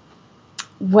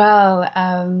 Well,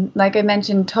 like I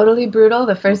mentioned, totally brutal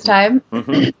the first time,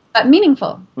 but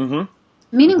meaningful.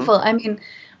 Meaningful. I mean,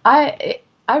 I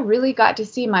really got to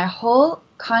see my whole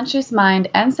conscious mind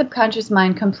and subconscious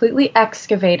mind completely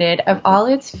excavated of all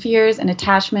its fears and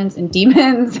attachments and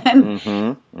demons and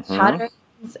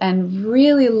patterns, and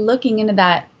really looking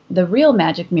into the real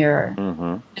magic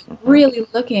mirror. Really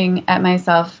looking at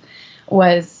myself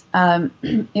was,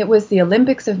 it was the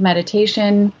Olympics of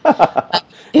meditation.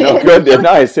 Good,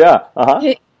 nice, yeah.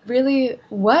 It really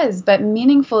was, but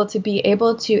meaningful to be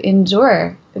able to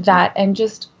endure that and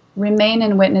just remain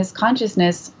in witness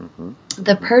consciousness.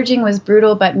 The purging was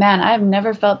brutal, but man, I've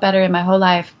never felt better in my whole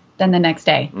life than the next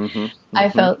day. I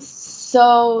felt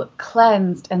so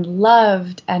cleansed and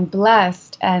loved and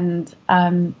blessed, and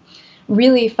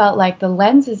really felt like the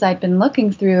lenses I'd been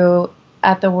looking through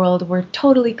at the world were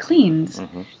totally cleaned.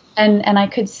 And I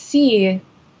could see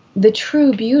the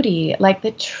true beauty, like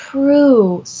the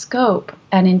true scope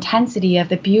and intensity of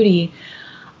the beauty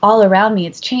all around me.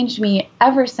 It's changed me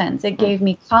ever since. It gave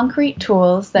me concrete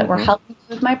tools that were helping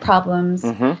with my problems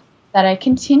that I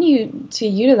continue to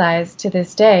utilize to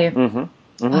this day.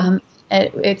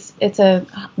 It's a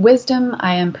wisdom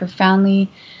I am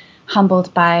profoundly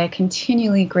humbled by,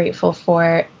 continually grateful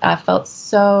for, felt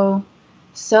so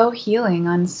healing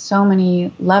on so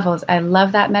many levels. I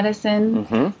love that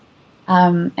medicine.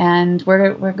 And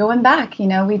we're going back.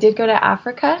 We did go to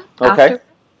Africa. Okay.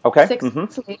 After 6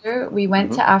 months later, we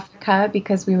went to Africa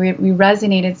because we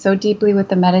resonated so deeply with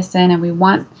the medicine, and we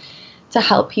want to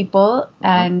help people.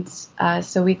 And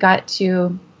so we got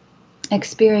to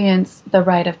experience the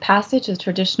rite of passage, the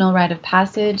traditional rite of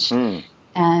passage,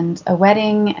 and a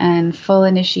wedding and full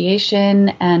initiation.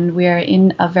 And we are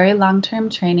in a very long-term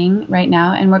training right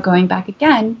now, and we're going back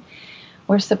again.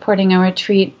 We're supporting a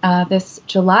retreat this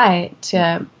July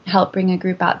to help bring a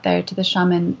group out there to the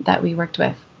shaman that we worked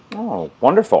with. Oh,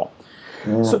 wonderful.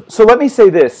 Yeah. So let me say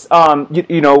this.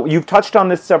 You've touched on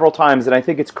this several times, and I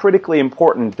think it's critically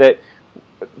important that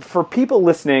for people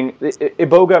listening,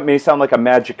 Iboga may sound like a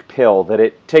magic pill, that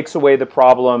it takes away the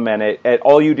problem, and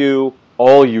all you do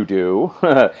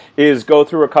is go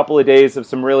through a couple of days of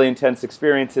some really intense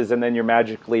experiences, and then you're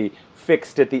magically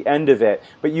fixed at the end of it.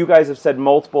 But you guys have said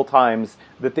multiple times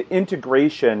that the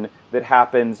integration that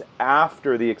happens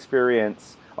after the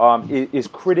experience is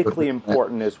critically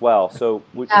important as well. So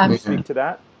would you speak to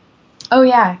that? Oh,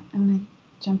 yeah. I'm going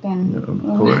to jump in. Yeah, of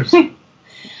course.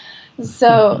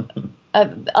 So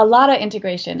a lot of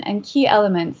integration and key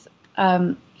elements.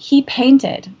 He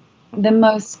painted the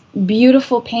most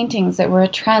beautiful paintings that were a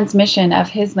transmission of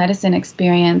his medicine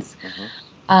experience.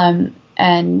 And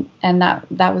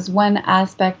that was one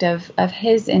aspect of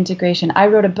his integration. I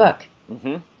wrote a book.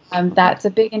 That's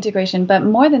a big integration. But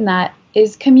more than that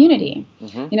is community.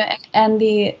 And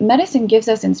the medicine gives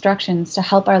us instructions to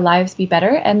help our lives be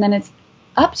better. And then it's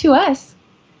up to us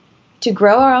to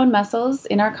grow our own muscles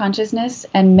in our consciousness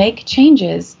and make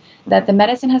changes that the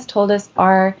medicine has told us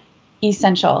are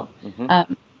essential,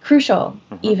 crucial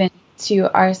even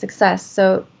to our success.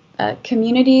 So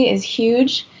community is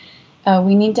huge.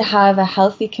 We need to have a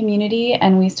healthy community,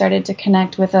 and we started to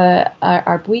connect with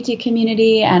our Bwiti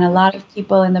community and a lot of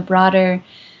people in the broader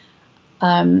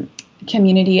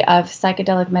community of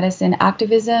psychedelic medicine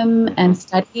activism and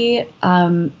study.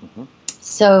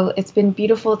 So it's been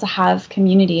beautiful to have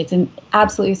community. It's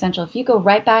absolutely essential. If you go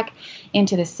right back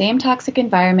into the same toxic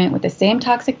environment with the same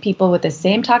toxic people, with the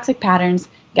same toxic patterns,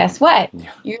 guess what?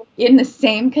 Yeah. You're in the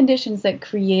same conditions that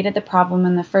created the problem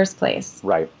in the first place.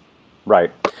 Right.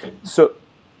 So,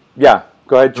 yeah,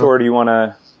 go ahead, Chor. Do you want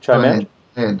to chime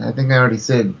in? I think I already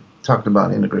talked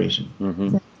about integration.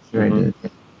 Sure I did.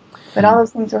 But all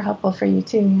those things were helpful for you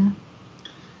too,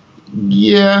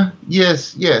 yeah?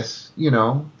 Yes.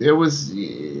 There was,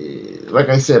 like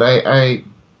I said, I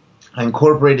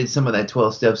incorporated some of that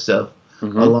 12-step stuff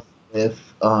along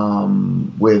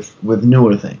with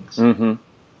newer things.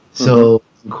 So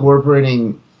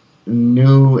incorporating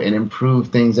new and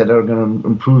improved things that are going to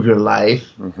improve your life,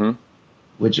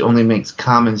 which only makes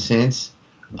common sense,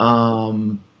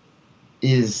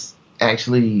 is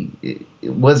actually,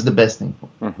 it was the best thing for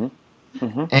me.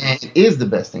 And is the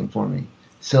best thing for me.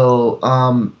 So,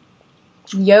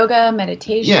 yoga,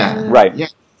 meditation. Yeah. Right. Yeah.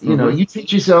 You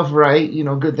treat yourself right,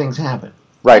 good things happen.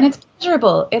 Right. And it's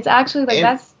pleasurable. It's actually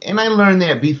that's... And I learned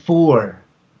that before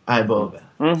Iboga.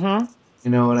 You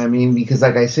know what I mean? Because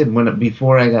like I said, when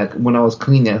I was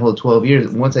clean that whole 12 years,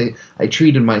 once I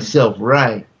treated myself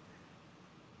right,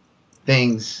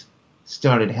 things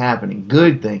started happening.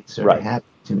 Good things started happening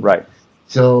to me. Right.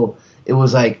 So it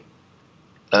was like,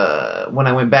 when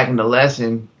I went back into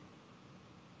lesson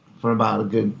for about a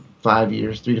good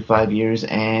 3 to 5 years,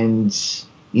 and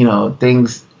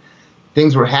things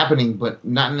were happening, but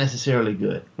not necessarily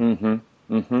good.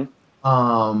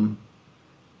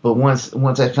 But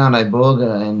once I found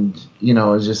Iboga, and it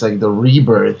was just like the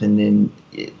rebirth, and then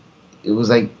it was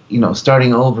like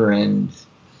starting over, and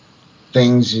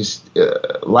things just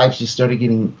life just started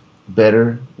getting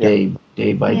better day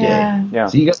by day. Yeah.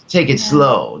 So you got to take it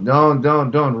slow.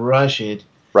 Don't rush it.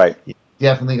 Right. You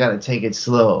definitely got to take it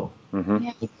slow.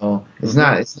 It's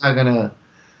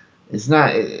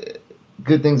not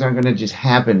good things aren't gonna just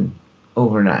happen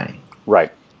overnight.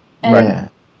 Right. And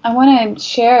I want to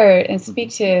share and speak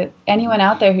to anyone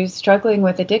out there who's struggling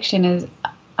with addiction. Is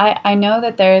I know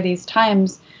that there are these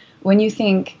times when you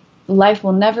think life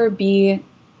will never be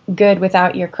good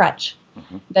without your crutch.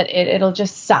 That it'll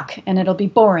just suck, and it'll be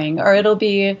boring, or it'll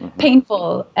be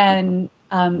painful. And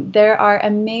there are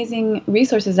amazing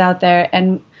resources out there,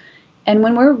 and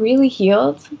when we're really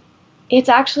healed, it's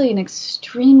actually an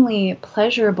extremely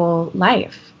pleasurable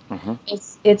life.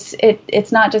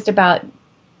 It's not just about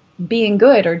being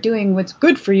good or doing what's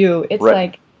good for you. It's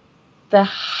like the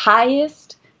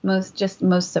highest, most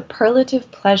superlative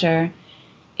pleasure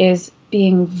is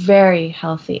being very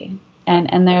healthy.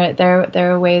 And there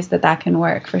are ways that can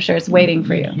work for sure. It's waiting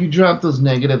for you. You drop those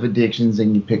negative addictions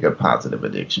and you pick up positive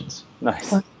addictions.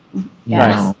 Nice.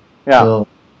 Yes. Yeah. So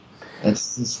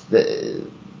that's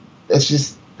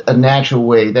just a natural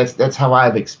way. That's how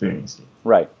I've experienced it.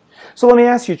 Right. So let me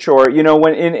ask you, Chor,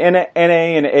 when in NA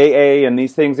and AA and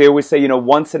these things, they always say,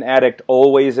 once an addict,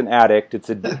 always an addict. It's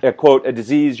a quote, a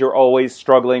disease you're always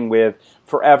struggling with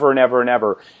forever and ever and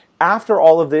ever. After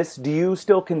all of this, do you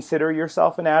still consider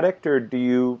yourself an addict, or do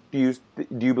you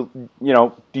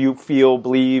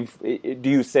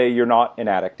say you're not an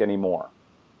addict anymore?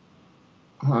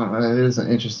 That is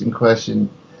an interesting question.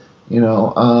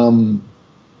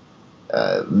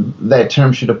 That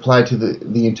term should apply to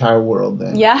the entire world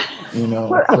then. Yeah.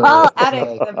 We're all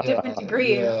addicts of different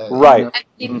degrees. Yeah, right.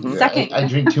 I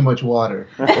drink too much water.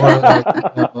 Or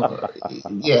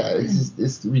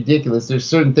it's ridiculous. There's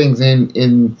certain things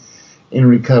in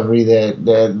recovery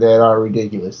that are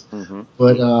ridiculous. Mm-hmm.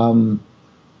 But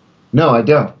no, I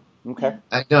don't. Okay.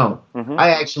 I don't. Mm-hmm.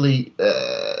 I actually,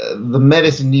 the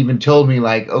medicine even told me,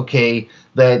 like, okay,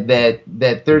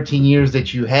 that 13 years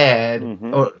that you had,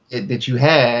 mm-hmm. or that you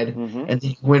had, mm-hmm. and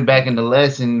then you went back into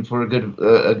lesson for a good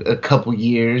a couple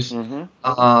years. Mm-hmm.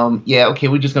 Okay,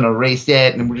 we're just gonna erase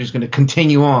that, and we're just gonna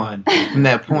continue on from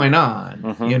that point on.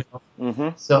 Mm-hmm. Mm-hmm.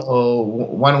 So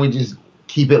why don't we just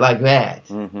keep it like that?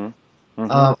 Mm-hmm.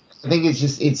 Mm-hmm. I think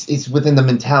it's within the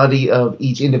mentality of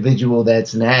each individual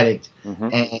that's an addict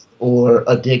mm-hmm. or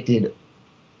addicted,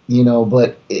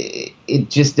 but it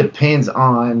just depends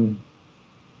on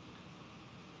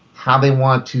how they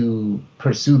want to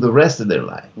pursue the rest of their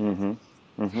life mm-hmm.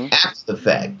 Mm-hmm. after the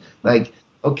fact. Like,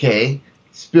 okay,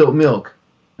 spilled milk,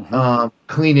 mm-hmm.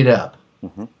 Clean it up,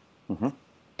 mm-hmm. Mm-hmm.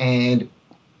 and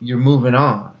you're moving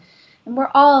on. And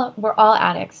we're all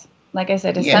addicts, like I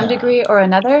said, to some degree or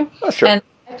another. Oh, sure. And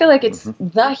I feel like it's mm-hmm.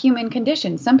 the human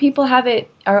condition. Some people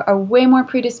are way more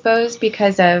predisposed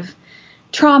because of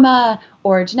trauma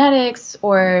or genetics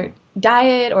or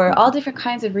diet or all different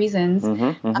kinds of reasons.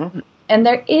 Mm-hmm. Mm-hmm. And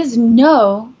there is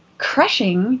no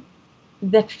crushing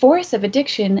the force of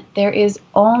addiction. There is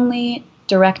only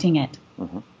directing it.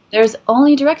 Mm-hmm. There's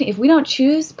only directing. If we don't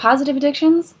choose positive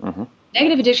addictions, mm-hmm.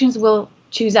 negative addictions will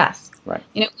choose us. Right.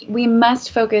 We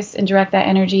must focus and direct that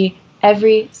energy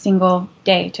every single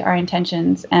day to our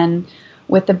intentions and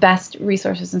with the best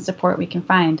resources and support we can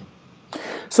find.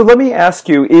 So let me ask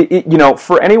you,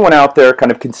 for anyone out there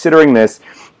kind of considering this,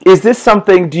 is this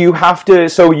something, do you have to,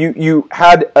 so you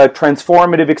had a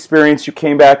transformative experience, you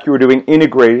came back, you were doing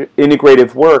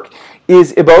integrative work.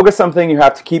 Is Iboga something you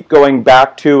have to keep going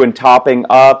back to and topping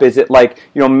up? Is it like,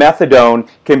 methadone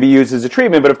can be used as a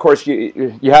treatment, but of course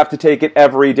you have to take it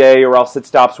every day or else it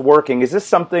stops working. Is this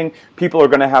something people are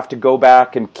going to have to go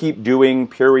back and keep doing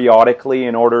periodically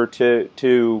in order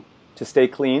to stay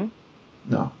clean?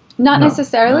 No. Not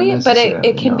necessarily, but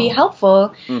it can be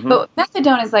helpful. Mm-hmm. But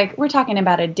methadone is like, we're talking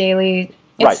about a daily,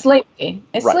 it's right. slavery.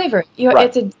 It's right. slavery. Right.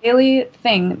 It's a daily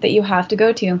thing that you have to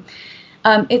go to.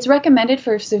 It's recommended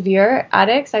for severe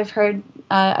addicts. I've heard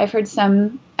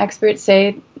some experts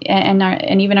say,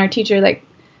 and even our teacher, like,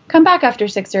 come back after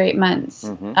 6 or 8 months.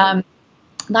 Mm-hmm.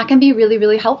 That can be really,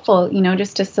 really helpful,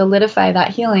 just to solidify that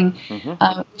healing,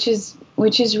 mm-hmm.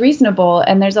 which is reasonable.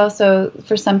 And there's also,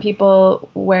 for some people,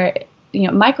 where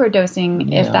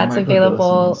microdosing, if that's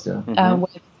available, mm-hmm.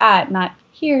 with that, not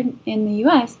here in the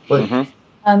U.S. But,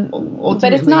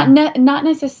 but it's not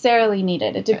necessarily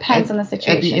needed. It depends on the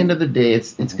situation. At the end of the day,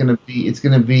 it's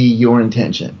gonna be your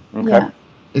intention. Okay. Yeah.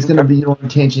 It's gonna be your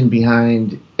intention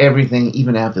behind everything,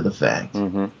 even after the fact.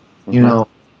 Mm-hmm. Mm-hmm.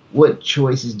 What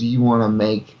choices do you want to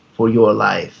make for your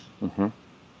life? Mm-hmm.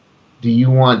 Do you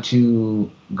want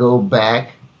to go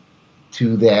back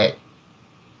to that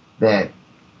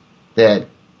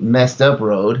messed up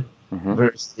road mm-hmm.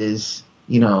 versus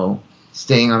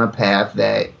staying on a path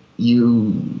that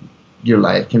your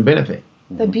life can benefit?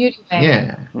 The beauty way.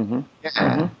 Yeah. Mm-hmm. Yeah.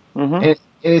 Mm-hmm. Mm-hmm. And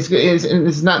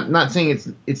it's not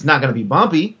saying it's not going to be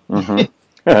bumpy.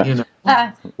 Mm-hmm.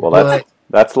 Well,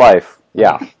 that's life.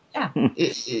 Yeah. Yeah.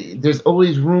 There's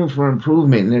always room for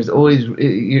improvement, and there's always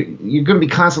you're going to be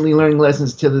constantly learning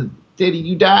lessons till the day that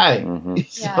you die. Mm-hmm.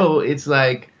 So it's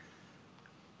like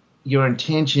your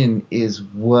intention is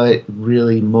what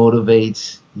really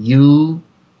motivates you,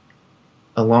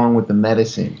 along with the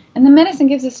medicine. And the medicine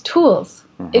gives us tools.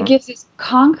 Mm-hmm. It gives us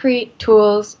concrete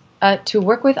tools to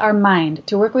work with our mind,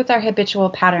 to work with our habitual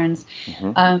patterns,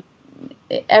 mm-hmm.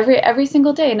 Every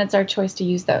single day, and it's our choice to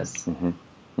use those. Mm-hmm.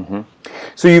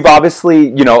 So you've obviously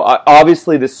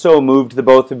this so moved the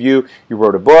both of you. You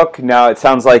wrote a book. Now it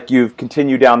sounds like you've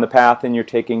continued down the path and you're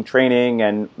taking training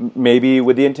and maybe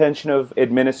with the intention of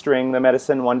administering the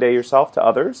medicine one day yourself to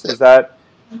others. Is that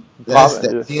that's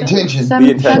the intention?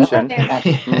 The intention.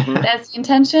 That's the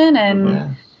intention,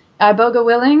 and Iboga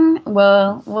willing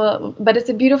will. But it's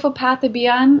a beautiful path to be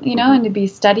on, and to be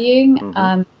studying.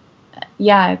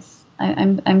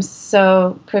 I'm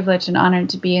so privileged and honored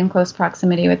to be in close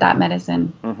proximity with that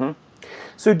medicine.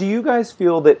 So do you guys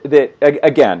feel that,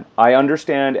 again, I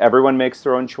understand everyone makes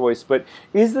their own choice, but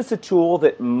is this a tool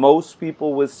that most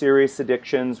people with serious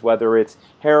addictions, whether it's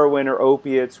heroin or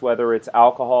opiates, whether it's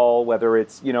alcohol, whether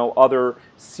it's, other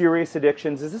serious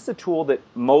addictions, is this a tool that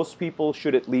most people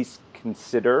should at least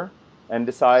consider and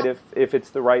decide if it's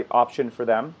the right option for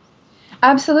them?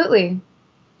 Absolutely.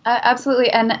 Absolutely.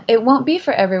 And it won't be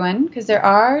for everyone because there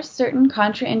are certain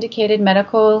contraindicated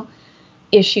medical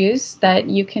issues that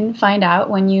you can find out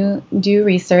when you do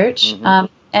research.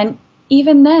 And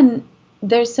even then,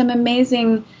 there's some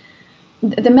amazing,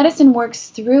 the medicine works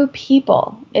through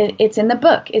people. It's in the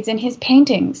book. It's in his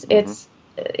paintings. It's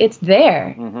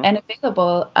there and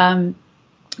available.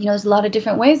 There's a lot of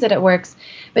different ways that it works.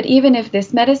 But even if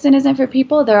this medicine isn't for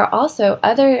people, there are also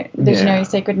other visionary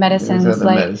sacred medicines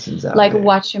like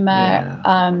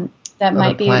Wachuma, that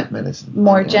might be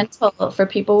more gentle for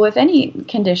people with any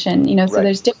condition. So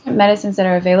there's different medicines that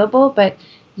are available. But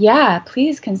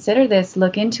please consider this,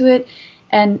 look into it,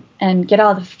 and get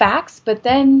all the facts. But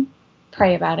then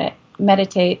pray about it,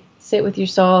 meditate, sit with your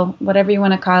soul, whatever you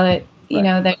want to call it.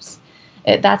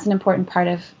 That's an important part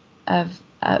of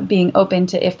being open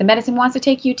to if the medicine wants to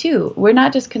take you too. We're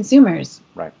not just consumers.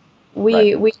 Right.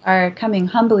 We are coming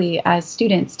humbly as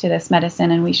students to this medicine,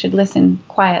 and we should listen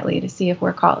quietly to see if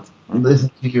we're called.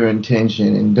 Listen to your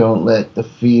intention and don't let the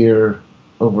fear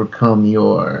overcome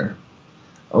your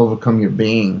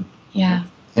being. Yeah.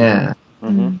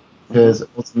 Because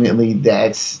ultimately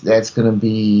that's gonna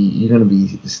be, you're gonna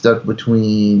be stuck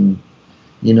between,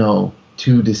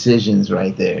 two decisions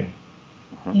right there.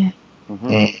 Yeah.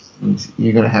 And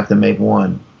you're gonna have to make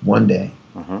one day.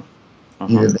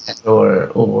 Either that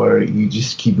or you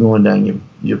just keep going down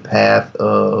your path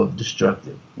of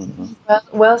destructive.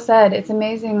 Well said. It's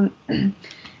amazing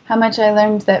how much I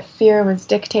learned that fear was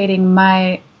dictating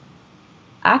my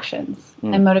actions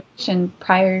and motivation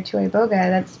prior to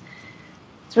Iboga. It's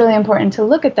really important to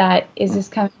look at that.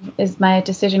 Is my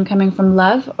decision coming from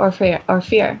love or fear?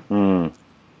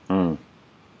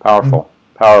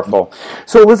 Powerful.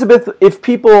 So Elizabeth, if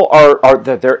people are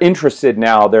that they're interested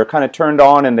now, they're kind of turned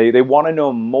on and they want to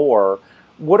know more,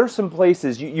 what are some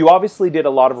places? You obviously did a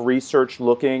lot of research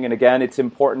looking, and again, it's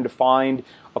important to find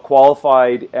a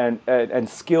qualified and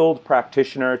skilled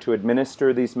practitioner to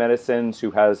administer these medicines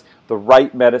who has the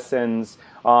right medicines,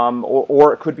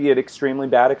 or it could be an extremely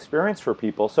bad experience for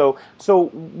people. So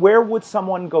where would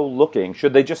someone go looking?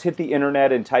 Should they just hit the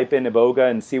internet and type in Iboga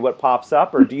and see what pops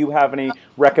up, or do you have any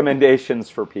recommendations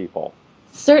for people?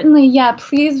 Certainly, yeah.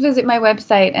 Please visit my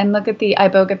website and look at the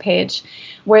Iboga page,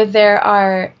 where there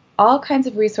are all kinds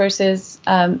of resources,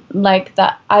 like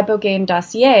the Ibogaine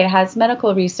dossier has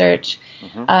medical research.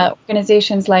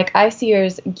 Organizations like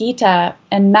ICEER's Gita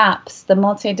and MAPS, the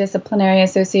Multidisciplinary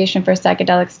Association for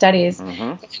Psychedelic Studies,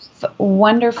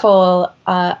 wonderful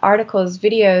articles,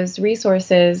 videos,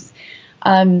 resources.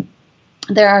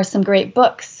 There are some great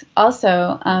books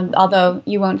also, although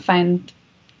you won't find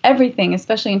everything,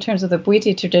 especially in terms of the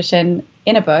Bwiti tradition,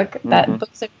 in a book. That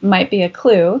books might be a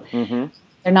clue.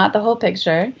 They're not the whole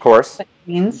picture. Of course.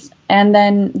 And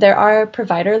then there are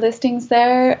provider listings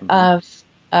there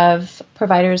of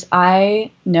providers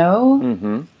I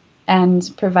know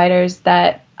and providers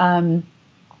that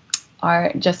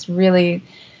are just really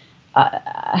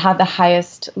have the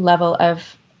highest level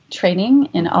of training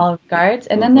in all regards.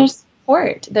 And then there's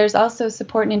support. There's also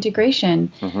support and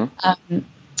integration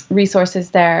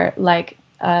resources there, like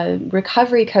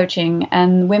recovery coaching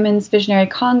and Women's Visionary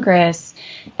Congress,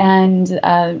 and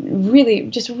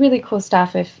really cool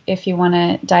stuff. If you want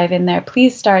to dive in there,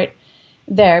 please start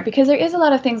there, because there is a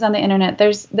lot of things on the internet.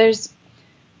 There's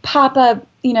pop-up,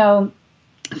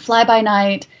 fly by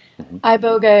night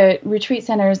Iboga retreat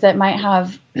centers that might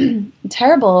have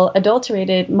terrible,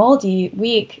 adulterated, moldy,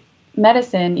 weak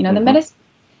medicine. The medicine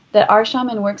that our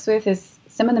shaman works with is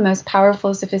some of the most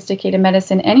powerful, sophisticated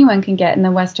medicine anyone can get in the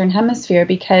Western Hemisphere,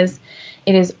 because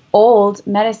it is old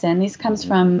medicine. This comes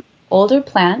from older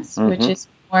plants, which is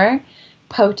more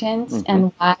potent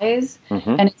and wise,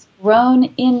 and it's grown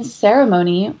in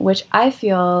ceremony, which I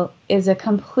feel is a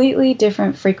completely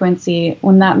different frequency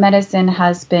when that medicine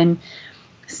has been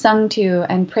sung to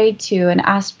and prayed to and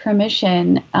asked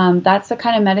permission, that's the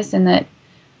kind of medicine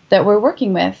that we're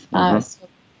working with.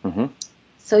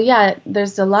 So yeah,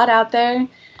 there's a lot out there.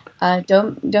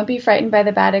 Don't be frightened by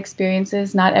the bad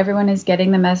experiences. Not everyone is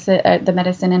getting the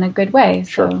medicine in a good way.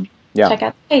 So check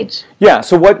out the page. Yeah.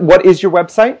 So what is your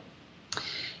website?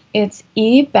 It's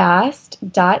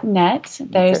ebast.net.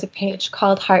 There's a page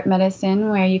called Heart Medicine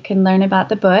where you can learn about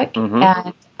the book,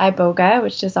 and iboga,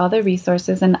 which is all the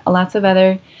resources and lots of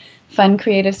other fun,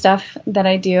 creative stuff that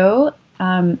I do.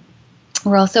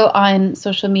 We're also on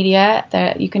social media.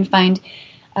 That you can find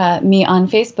me on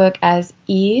Facebook as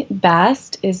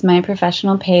ebast is my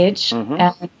professional page,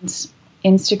 and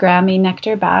Instagram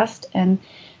Nectar Bast, and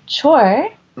Chor.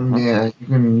 Yeah,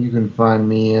 you can find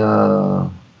me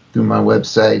through my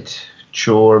website,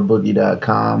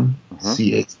 chorboogie.com,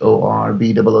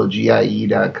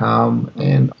 CHORBOOGIE.com,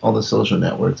 and all the social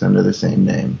networks under the same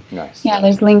name. Nice. Yeah,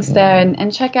 there's links there,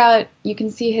 and check out. You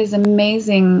can see his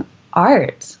amazing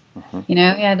art. You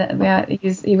know,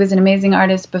 he was an amazing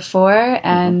artist before,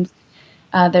 and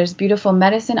there's beautiful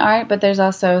medicine art, but there's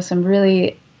also some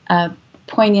really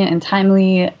poignant and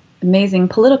timely, amazing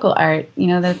political art. You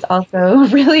know, that's also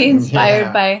really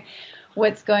inspired by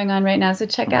what's going on right now. So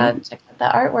check out the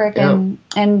artwork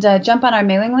and jump on our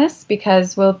mailing list,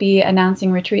 because we'll be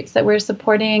announcing retreats that we're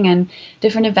supporting and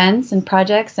different events and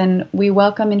projects, and we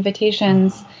welcome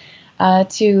invitations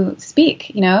to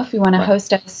speak. You know, if you want to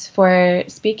host us for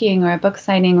speaking or a book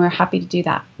signing, we're happy to do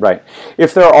that. Right.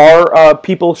 If there are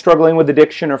people struggling with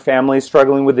addiction or families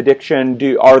struggling with addiction,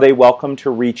 are they welcome to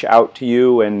reach out to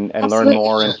you and learn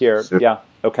more and hear? Sure. Yeah.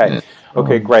 Okay. Yeah.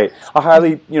 Okay, great. I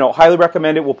highly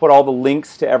recommend it. We'll put all the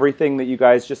links to everything that you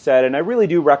guys just said, and I really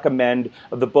do recommend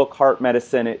the book Heart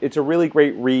Medicine. It's a really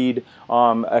great read.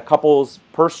 A couple's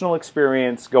personal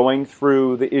experience going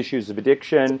through the issues of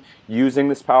addiction, using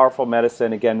this powerful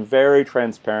medicine. Again, very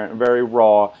transparent, very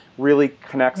raw. Really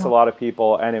connects a lot of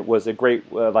people, and it was a great.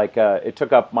 It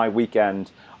took up my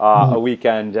weekend, and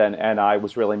I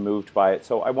was really moved by it.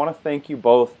 So I want to thank you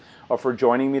both for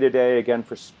joining me today, again,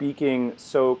 for speaking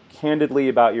so candidly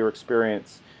about your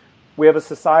experience. We have a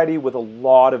society with a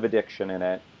lot of addiction in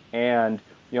it, and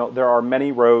there are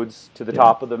many roads to the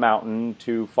top of the mountain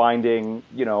to finding,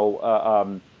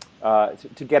 to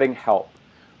getting help.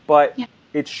 But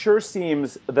it sure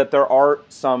seems that there are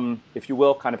some, if you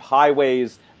will, kind of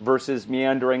highways versus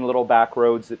meandering little back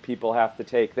roads that people have to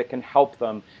take that can help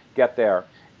them get there.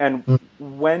 And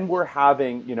when we're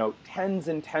having, tens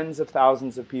and tens of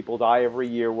thousands of people die every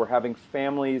year, we're having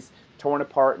families torn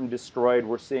apart and destroyed,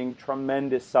 we're seeing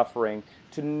tremendous suffering,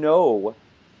 to know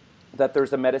that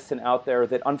there's a medicine out there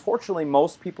that unfortunately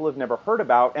most people have never heard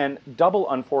about, and double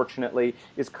unfortunately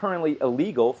is currently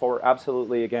illegal for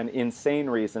absolutely, again, insane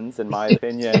reasons, in my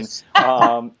opinion,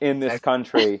 in this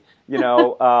country,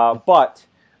 but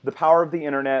the power of the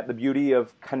internet, the beauty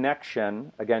of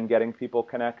connection, again, getting people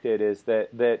connected, is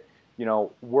that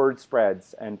word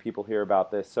spreads and people hear about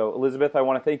this. So, Elizabeth, I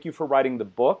want to thank you for writing the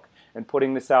book and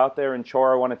putting this out there. And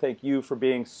Chor, I want to thank you for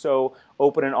being so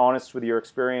open and honest with your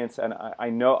experience. And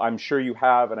I'm sure you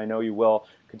have, and I know you will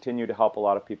continue to help a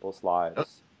lot of people's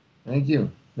lives. Thank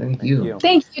you. Thank you.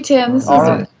 Thank you, Tim. This was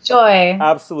a joy.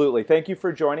 Absolutely. Thank you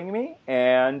for joining me.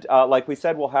 And like we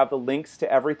said, we'll have the links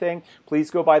to everything.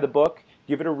 Please go buy the book.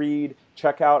 Give it a read.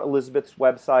 Check out Elizabeth's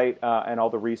website and all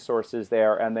the resources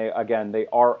there. And they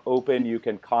are open. You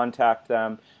can contact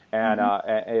them. And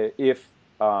if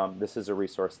this is a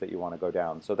resource that you want to go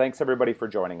down. So thanks, everybody, for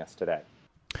joining us today.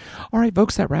 All right,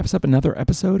 folks, that wraps up another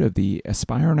episode of the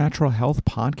Aspire Natural Health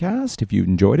podcast. If you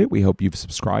enjoyed it, we hope you've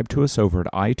subscribed to us over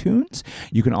at iTunes.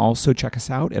 You can also check us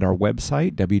out at our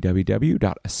website,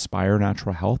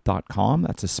 www.aspirenaturalhealth.com.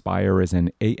 That's Aspire as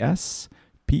in ASPIRE,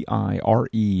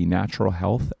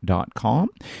 naturalhealth.com.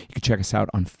 You can check us out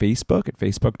on Facebook at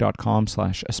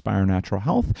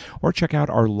facebook.com/aspirenaturalhealth, or check out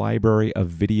our library of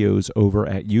videos over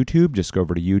at YouTube. Just go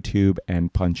over to YouTube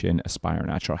and punch in Aspire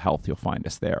Natural Health. You'll find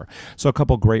us there. So a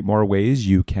couple great more ways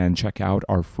you can check out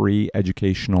our free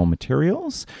educational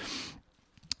materials.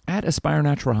 At Aspire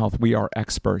Natural Health, we are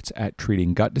experts at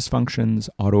treating gut dysfunctions,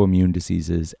 autoimmune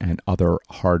diseases, and other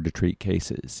hard-to-treat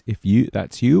cases. If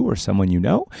that's you or someone you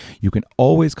know, you can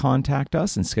always contact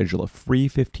us and schedule a free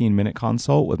 15-minute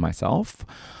consult with myself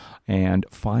and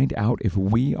find out if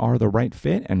we are the right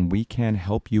fit and we can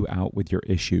help you out with your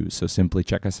issues. So simply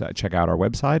check out our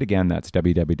website. Again, that's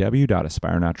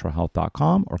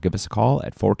www.aspirenaturalhealth.com, or give us a call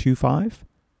at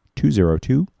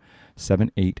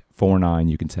 425-202-7849.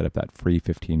 You can set up that free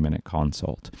 15-minute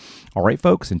consult. All right,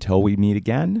 folks, until we meet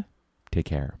again, take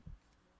care.